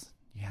alphabets.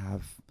 You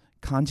have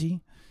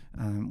kanji,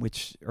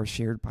 which are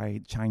shared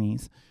by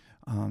Chinese.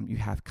 You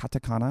have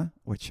katakana,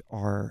 which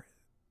are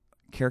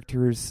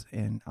characters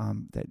and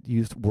that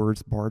used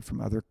words borrowed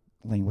from other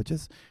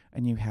languages,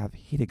 and you have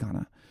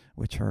hiragana,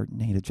 which are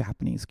native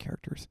Japanese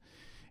characters.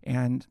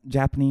 And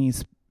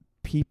Japanese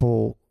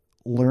people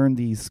learn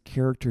these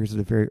characters at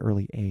a very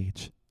early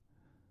age.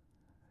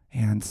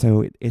 And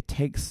so it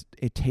takes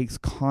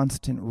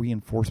constant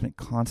reinforcement,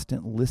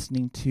 constant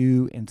listening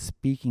to and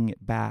speaking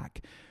it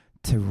back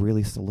to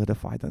really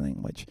solidify the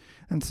language.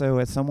 And so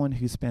as someone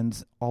who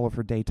spends all of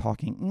her day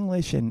talking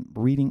English and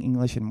reading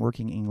English and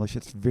working English,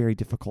 it's very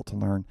difficult to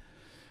learn.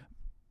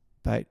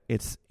 But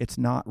it's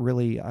not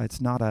really,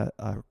 it's not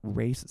a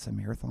race, it's a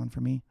marathon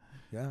for me.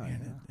 Yeah.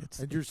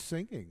 And you're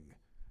singing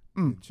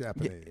in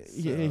Japanese.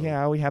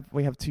 Yeah, we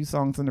have 2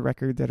 songs on the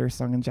record that are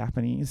sung in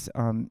Japanese.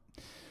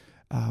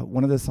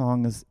 One of the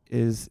songs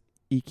is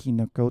Iki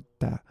no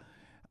Kota,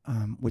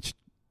 which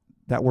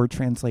that word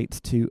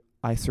translates to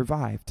I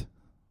survived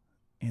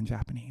in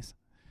Japanese.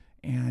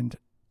 And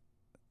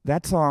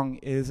that song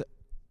is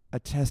a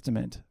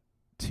testament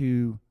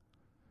to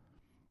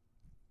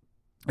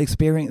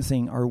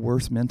experiencing our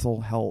worst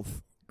mental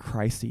health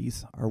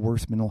crises, our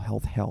worst mental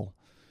health hell,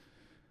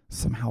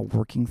 somehow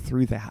working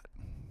through that,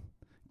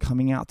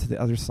 coming out to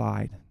the other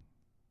side,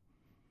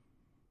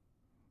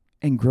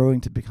 and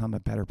growing to become a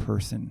better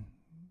person,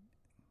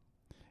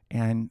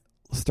 and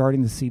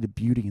starting to see the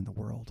beauty in the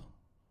world.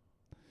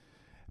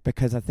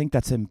 Because I think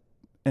that's an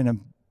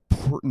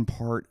important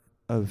part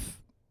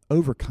of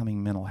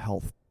overcoming mental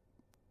health,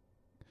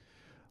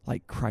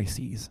 like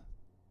crises,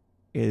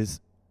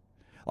 is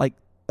like,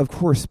 of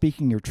course,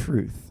 speaking your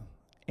truth,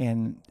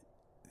 and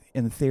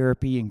in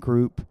therapy, in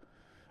group,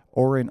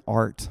 or in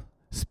art,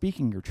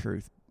 speaking your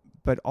truth,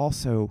 but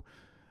also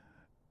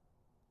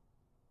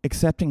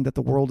accepting that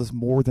the world is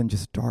more than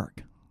just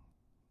dark.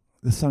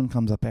 The sun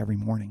comes up every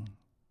morning.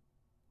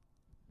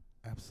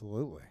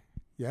 Absolutely.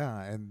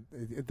 Yeah, and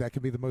that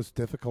can be the most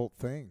difficult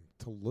thing,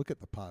 to look at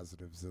the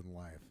positives in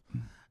life.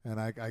 And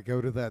I go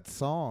to that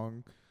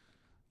song,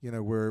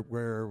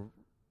 where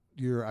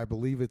you're, I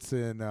believe it's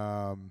in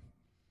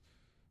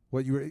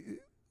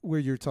where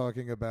you're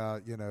talking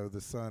about,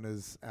 the sun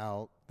is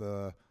out,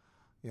 I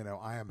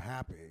am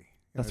happy.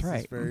 That's right.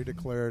 It's very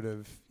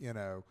declarative,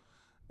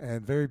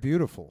 and very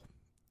beautiful.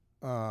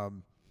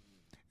 And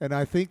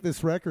I think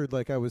this record,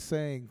 like I was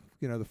saying,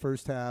 the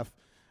first half,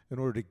 in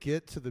order to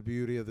get to the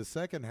beauty of the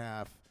second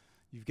half,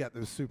 you've got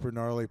those super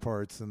gnarly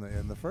parts in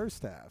the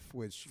first half,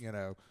 which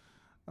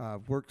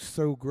works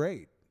so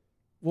great.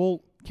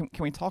 Well, can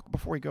we talk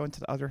before we go into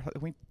the other?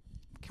 Can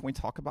we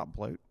talk about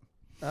Bloat?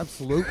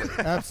 Absolutely,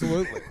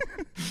 absolutely.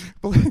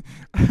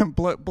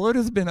 Bloat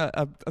has been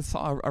a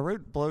song. I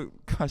wrote Bloat,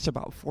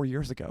 about 4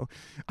 years ago,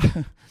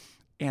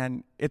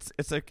 and it's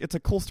a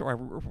cool story.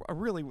 I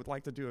really would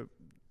like to do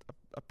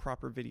a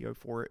proper video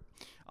for it.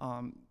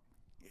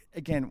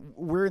 Again,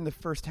 we're in the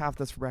first half of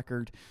this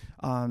record,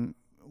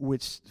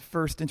 which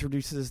first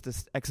introduces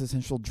this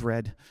existential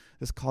dread,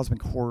 this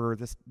cosmic horror,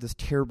 this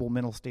terrible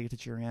mental state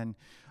that you're in.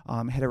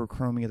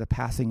 Heterochromia, the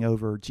passing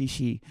over.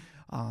 Jishi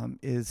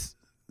is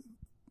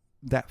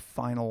that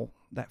final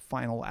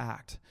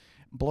act.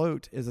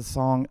 Bloat is a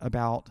song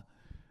about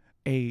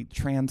a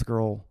trans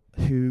girl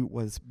who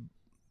was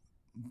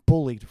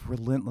bullied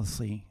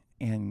relentlessly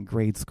in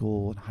grade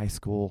school and high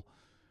school,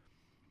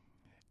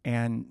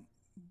 and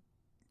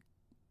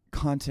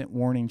content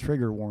warning,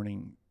 trigger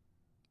warning,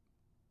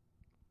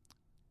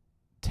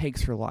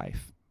 takes her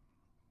life.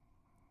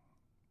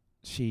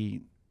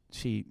 She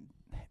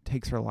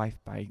takes her life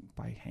by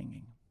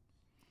hanging.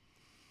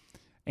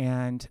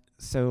 And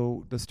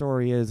so the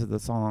story is of the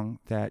song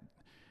that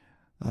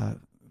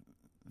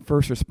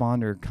first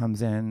responder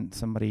comes in,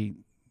 somebody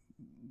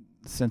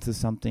senses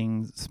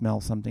something,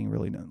 smells something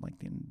really like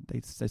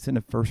they send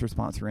a first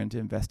responder in to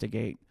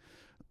investigate.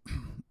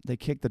 They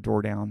kick the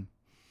door down,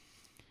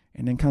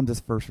 and then comes this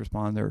first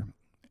responder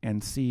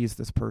and sees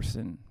this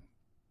person.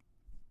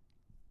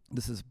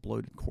 This is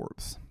bloated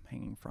corpse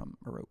hanging from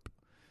a rope.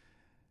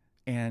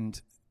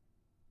 And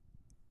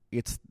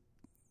it's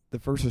the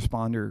first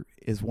responder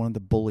is one of the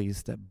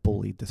bullies that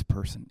bullied this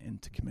person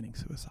into committing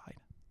suicide.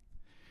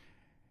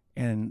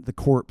 And the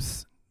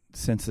corpse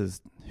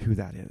senses who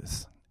that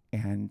is,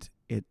 and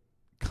it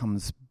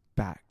comes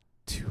back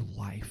to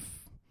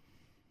life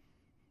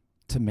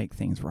to make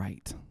things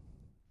right.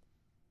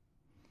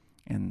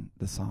 And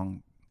the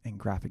song in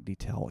graphic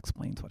detail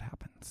explains what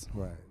happens.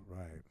 Right.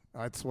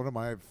 It's one of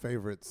my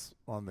favorites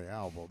on the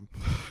album.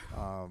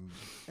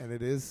 And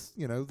it is,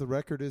 the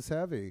record is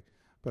heavy,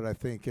 but I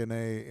think in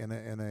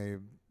a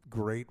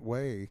great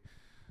way.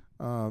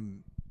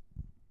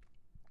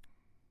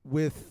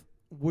 Where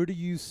do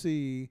you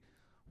see,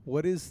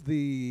 what is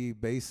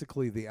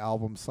basically the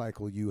album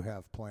cycle you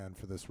have planned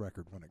for this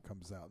record when it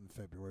comes out in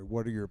February?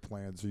 What are your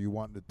plans? Are you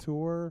wanting to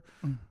tour?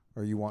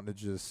 Or are you wanting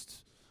to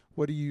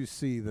what do you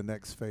see the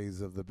next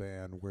phase of the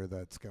band, where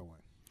that's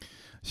going?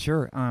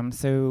 Sure.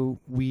 So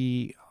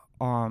we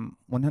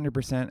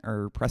 100%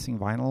 are pressing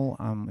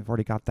vinyl. We've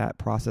already got that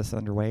process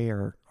underway.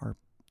 Our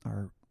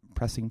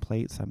pressing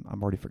plates.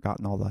 I'm already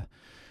forgotten all the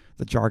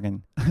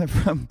jargon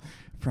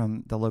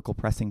from the local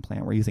pressing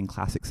plant. We're using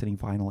Classic City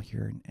vinyl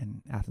here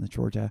in Athens,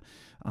 Georgia.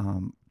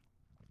 So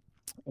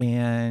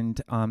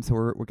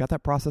we got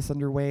that process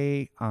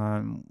underway.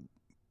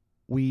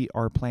 We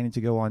are planning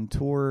to go on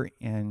tour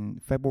in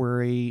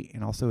February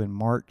and also in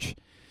March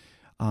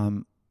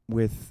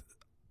with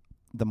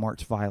the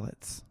March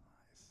Violets.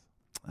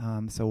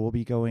 So we'll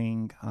be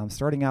going,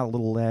 starting out a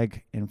little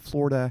leg in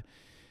Florida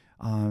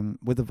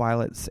with the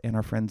Violets and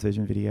our friend's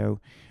Vision Video.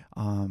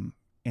 And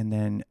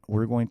then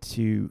we're going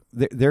to,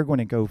 they're going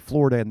to go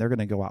Florida and they're going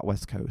to go out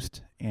West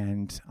Coast.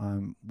 And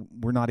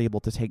we're not able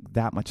to take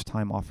that much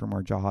time off from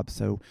our job.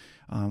 So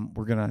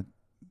we're going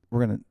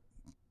to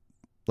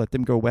let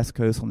them go West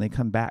Coast. When they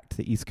come back to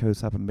the East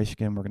Coast up in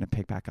Michigan, we're going to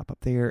pick back up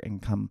there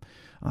and come,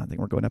 I think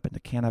we're going up into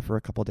Canada for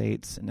a couple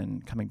dates and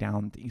then coming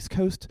down the East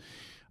Coast.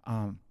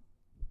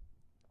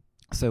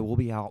 So we'll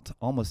be out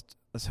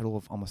a total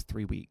of almost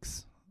 3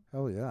 weeks.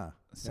 Oh, yeah.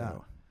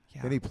 So,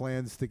 yeah. Any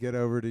plans to get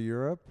over to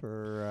Europe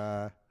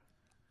or?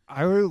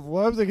 I would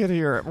love to get to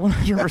Europe,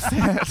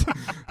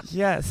 100%.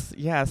 Yes,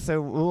 yeah.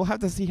 So we'll have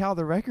to see how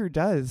the record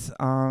does.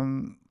 I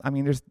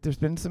mean, there's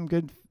been some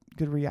good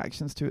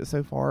reactions to it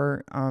so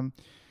far. I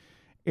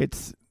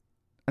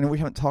know we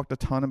haven't talked a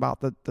ton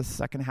about the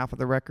second half of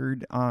the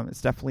record.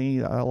 It's definitely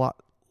a lot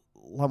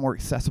more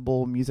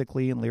accessible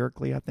musically and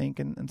lyrically, I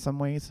think, in some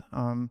ways.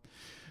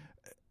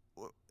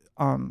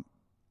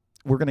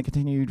 We're going to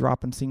continue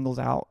dropping singles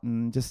out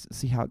and just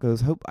see how it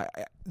goes.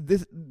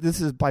 This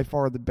is by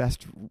far the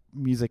best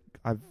music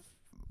I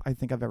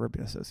think I've ever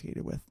been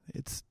associated with.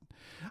 It's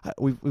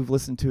we've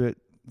listened to it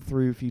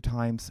through a few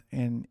times,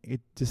 and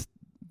it just,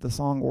 the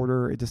song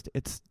order,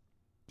 it's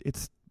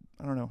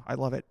I don't know, I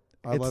love it.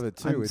 I love it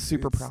too. I'm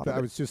super proud of it.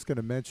 I was just going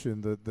to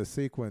mention the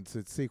sequence.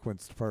 It's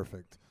sequenced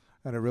perfect,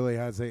 and it really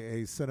has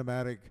a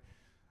cinematic.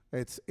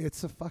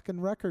 It's a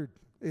fucking record.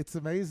 It's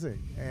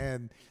amazing.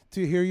 And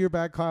to hear your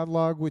back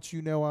catalog, which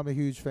you know I'm a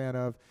huge fan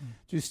of,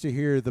 just to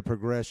hear the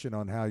progression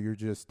on how you're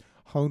just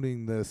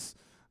honing this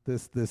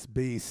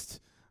beast,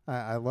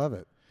 I love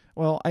it.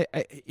 Well,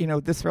 I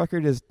this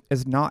record is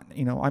not,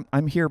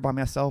 I'm here by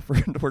myself.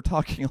 We're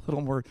talking a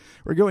little more.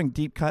 We're going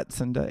deep cuts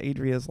into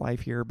Adria's life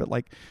here, but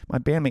like my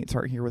bandmates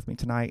aren't here with me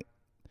tonight.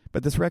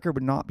 But this record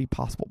would not be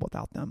possible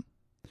without them.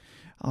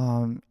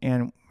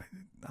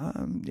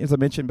 As I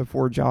mentioned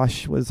before,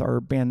 Josh was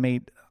our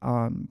bandmate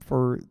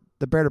for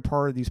the better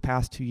part of these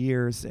past 2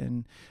 years,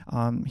 and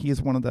he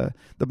is one of the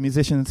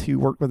musicians who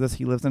worked with us.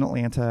 He lives in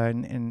Atlanta,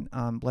 and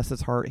bless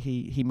his heart,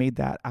 he made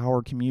that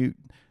hour commute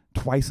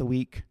twice a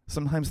week,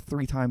 sometimes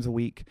 3 times a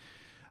week,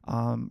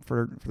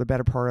 for the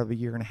better part of a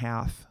year and a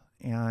half.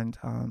 And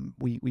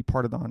we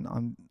parted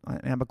on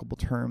amicable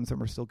terms, and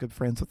we're still good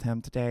friends with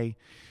him today.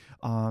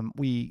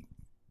 We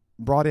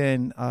brought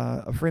in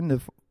a friend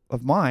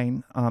of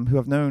mine who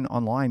I've known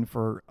online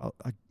for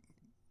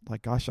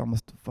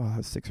almost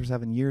 6 or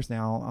 7 years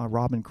now,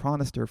 Robin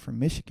Chronister from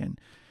Michigan.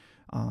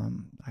 I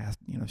asked,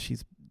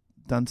 she's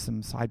done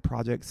some side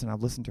projects, and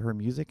I've listened to her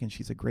music, and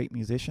she's a great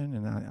musician.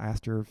 And I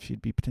asked her if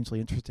she'd be potentially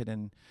interested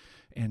in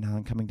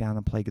coming down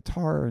and play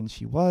guitar, and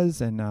she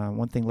was. And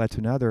one thing led to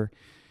another,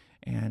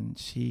 and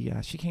she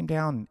came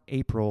down in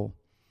April.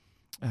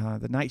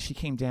 The night she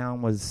came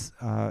down was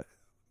the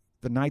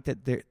night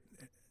that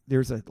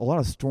there's a lot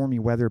of stormy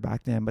weather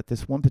back then, but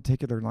this one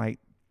particular night,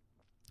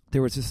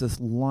 there was just this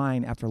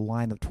line after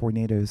line of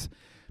tornadoes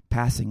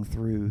passing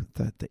through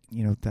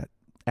that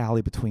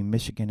alley between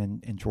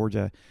Michigan and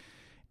Georgia.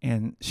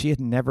 And she had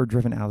never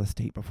driven out of the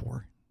state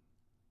before.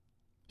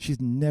 She's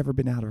never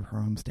been out of her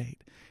home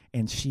state.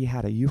 And she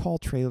had a U-Haul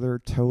trailer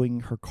towing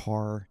her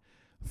car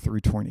through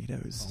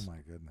tornadoes. Oh, my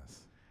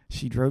goodness.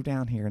 She drove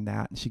down here and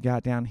she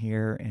got down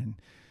here, and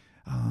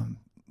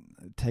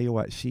tell you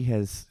what, she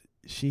has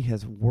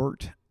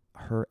worked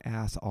her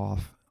ass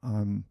off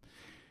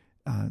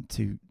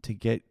to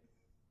get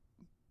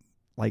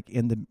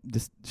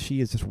she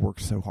has just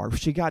worked so hard.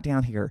 She got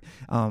down here,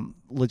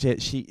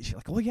 legit. She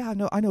like, oh yeah,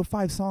 I know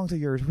 5 songs of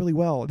yours really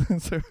well.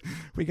 And so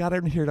we got her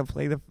in here to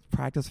play the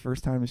practice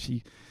first time, and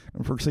she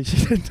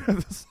didn't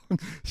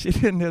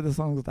know the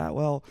songs that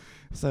well.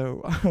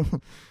 So,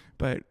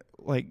 but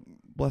like,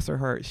 bless her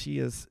heart, she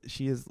has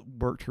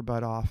worked her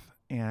butt off,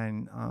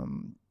 and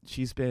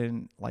she's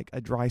been like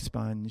a dry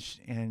sponge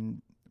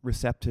and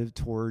receptive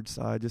towards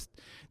just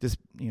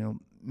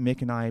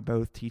Mick and I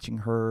both teaching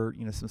her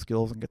some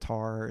skills on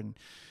guitar, and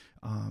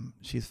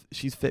she's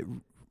fit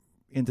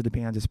into the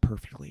band just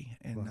perfectly.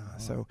 And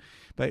wow.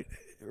 But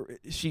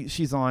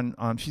she's on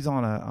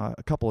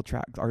a couple of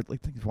tracks, or I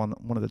think it's one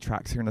of the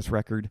tracks here in this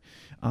record.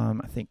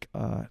 I think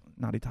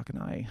Naughty Talk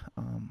and I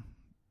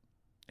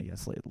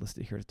guess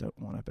listed here, don't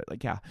want to, but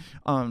like, yeah.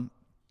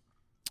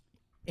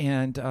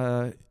 And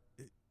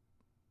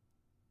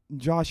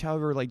Josh,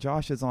 however, like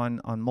Josh is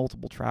on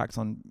multiple tracks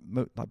on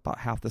about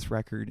half this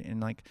record, and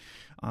like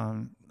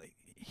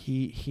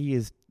he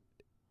was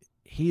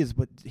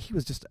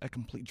just a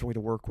complete joy to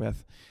work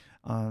with.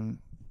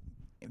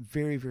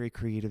 Very, very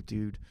creative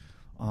dude,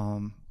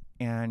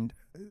 and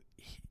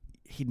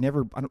he'd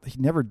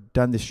never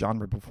done this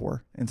genre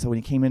before, and so when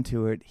he came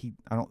into it, he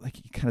kind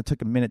of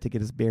took a minute to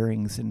get his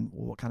bearings and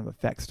what kind of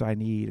effects do I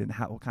need and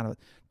what kind of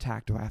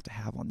tact do I have to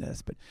have on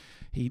this. But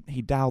he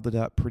dialed it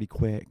up pretty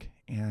quick,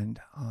 and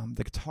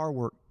the guitar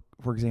work,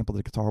 for example,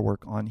 the guitar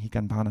work on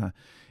Hikanbana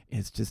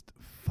is just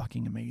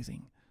fucking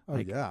amazing. Oh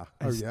yeah,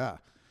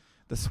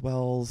 the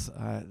swells,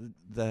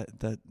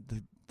 the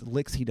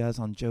licks he does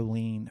on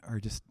Jolene are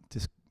just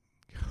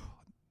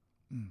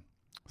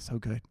so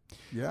good.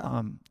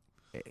 Yeah.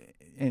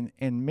 And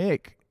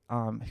Mick,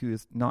 who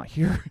is not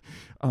here,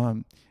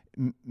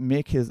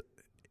 Mick has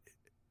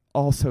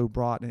also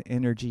brought an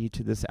energy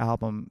to this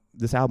album.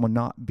 This album would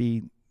not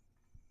be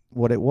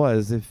what it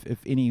was if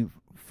any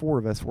four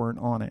of us weren't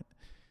on it.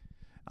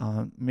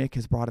 Mick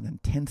has brought an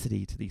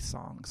intensity to these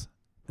songs,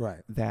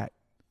 right? That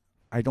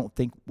I don't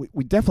think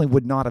we definitely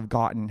would not have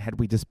gotten had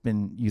we just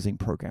been using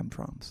programmed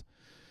drums.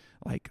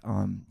 Like,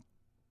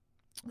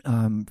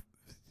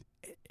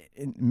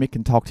 Mick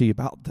can talk to you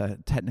about the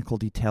technical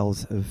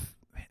details of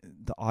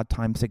the odd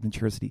time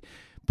signatures.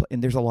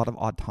 And there's a lot of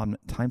odd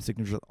time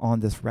signatures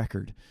on this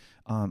record,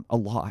 a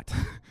lot,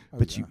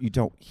 but you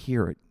don't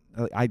hear it.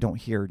 I don't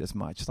hear it as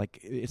much. Like,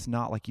 it's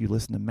not like you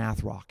listen to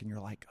math rock and you're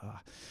like,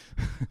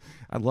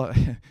 I love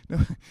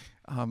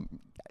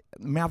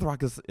math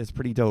rock is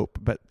pretty dope,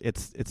 but it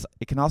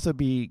can also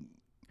be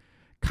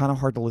kind of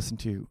hard to listen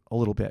to a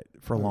little bit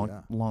for a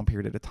long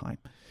period at a time.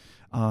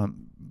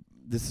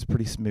 This is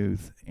pretty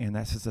smooth, and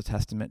that's just a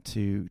testament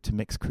to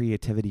Mick's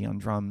creativity on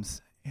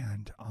drums,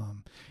 and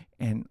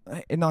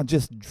not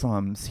just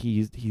drums.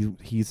 He's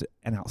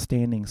an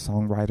outstanding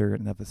songwriter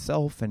in and of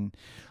himself, and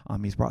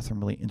he's brought some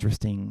really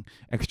interesting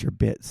extra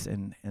bits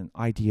and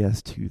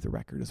ideas to the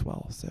record as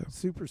well. So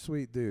super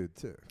sweet dude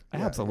too.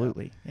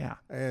 Absolutely, yeah.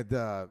 And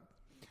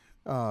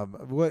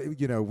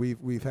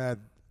we've had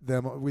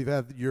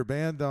your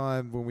band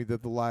on when we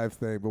did the live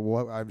thing,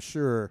 but I'm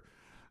sure.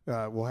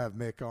 We'll have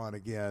Mick on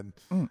again,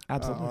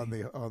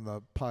 absolutely, on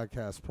the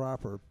podcast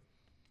proper.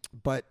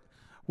 But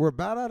we're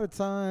about out of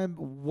time.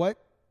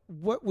 What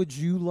would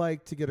you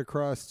like to get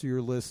across to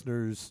your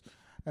listeners?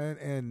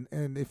 And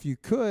if you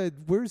could,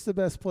 where's the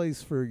best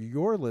place for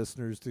our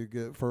listeners to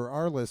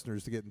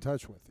get in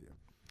touch with you?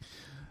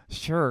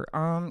 Sure.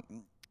 So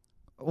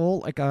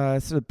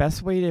the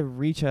best way to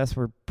reach us,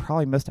 we're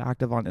probably most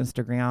active on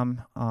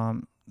Instagram.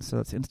 So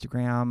it's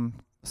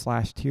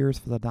Instagram/Tears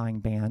for the Dying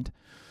Band.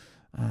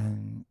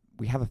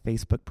 We have a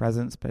Facebook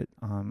presence, but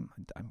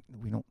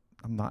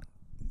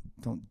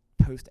don't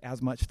post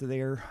as much to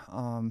there.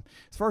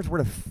 As far as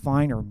where to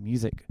find our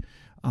music,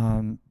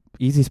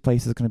 easiest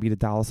place is going to be to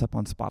dial us up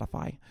on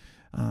Spotify,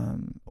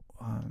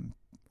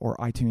 or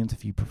iTunes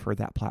if you prefer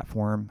that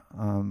platform.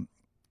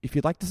 If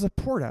you'd like to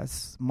support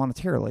us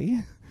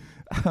monetarily,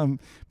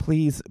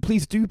 please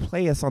do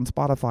play us on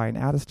Spotify and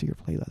add us to your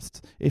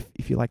playlists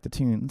if you like the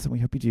tunes, and we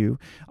hope you do.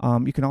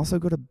 You can also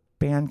go to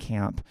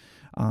Bandcamp,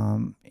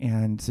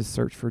 and just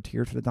search for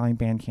Tears for the Dying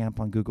Bandcamp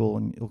on Google,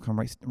 and it'll come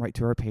right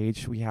to our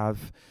page. We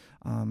have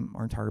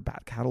our entire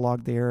back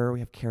catalog there. We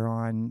have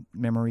Charon,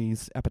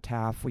 Memories,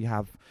 Epitaph. We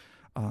have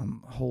a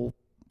whole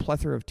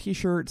plethora of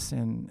T-shirts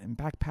and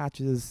back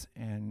patches,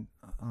 and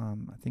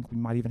I think we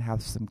might even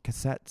have some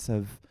cassettes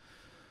of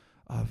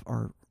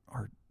our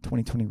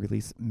 2020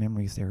 release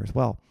Memories there as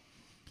well.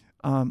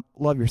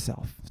 Love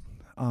yourself.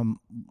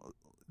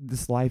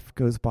 This life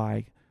goes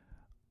by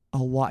a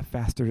lot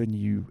faster than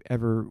you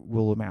ever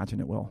will imagine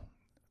it will.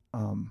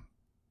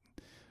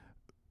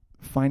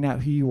 Find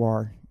out who you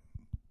are,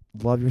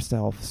 love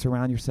yourself,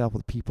 surround yourself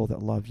with people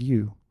that love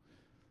you,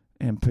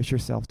 and push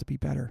yourself to be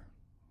better.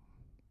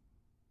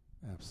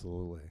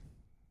 Absolutely.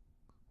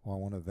 Well, I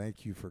want to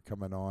thank you for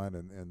coming on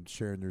and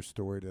sharing your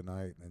story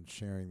tonight and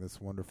sharing this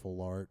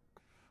wonderful art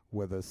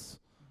with us.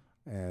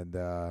 And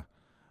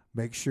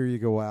make sure you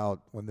go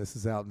out when this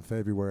is out in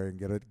February and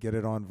get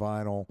it on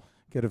vinyl.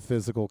 Get a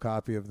physical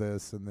copy of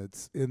this, and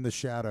it's In the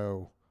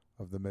Shadow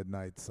of the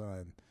Midnight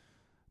Sun.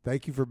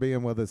 Thank you for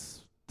being with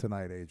us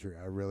tonight, Adria.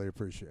 I really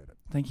appreciate it.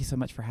 Thank you so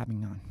much for having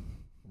me on.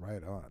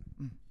 Right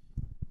on.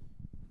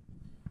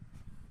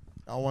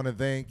 I want to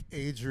thank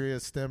Adria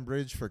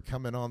Stembridge for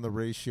coming on the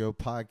Ratio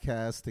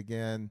podcast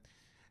again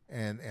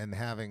and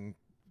having,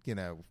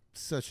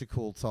 such a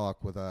cool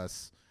talk with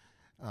us.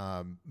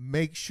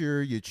 Make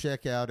sure you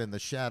check out In the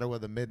Shadow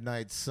of the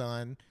Midnight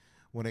Sun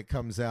when it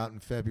comes out in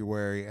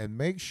February, and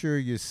make sure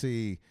you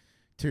see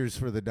Tears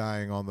for the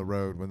Dying on the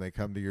road when they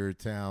come to your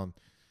town.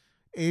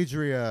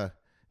 Adria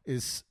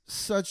is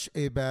such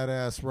a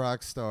badass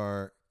rock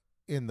star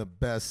in the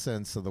best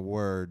sense of the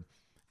word,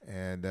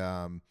 and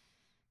I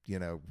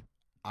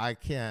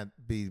can't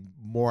be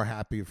more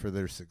happy for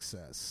their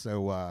success.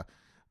 So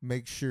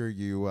make sure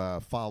you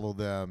follow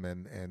them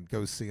and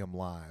go see them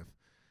live.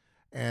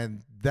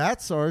 And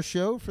that's our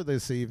show for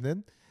this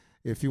evening.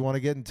 If you want to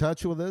get in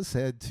touch with us,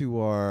 head to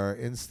our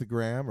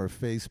Instagram or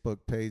Facebook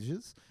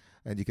pages.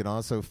 And you can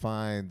also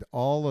find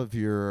all of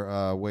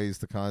your ways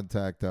to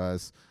contact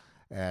us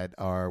at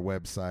our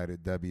website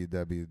at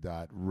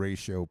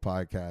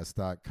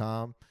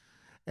www.ratiopodcast.com.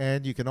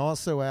 And you can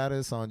also add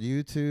us on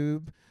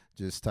YouTube,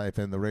 Just type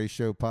in the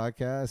Ratio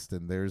Podcast,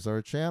 and there's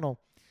our channel.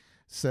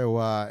 So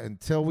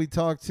until we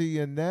talk to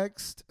you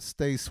next,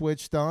 stay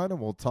switched on,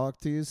 and we'll talk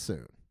to you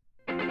soon.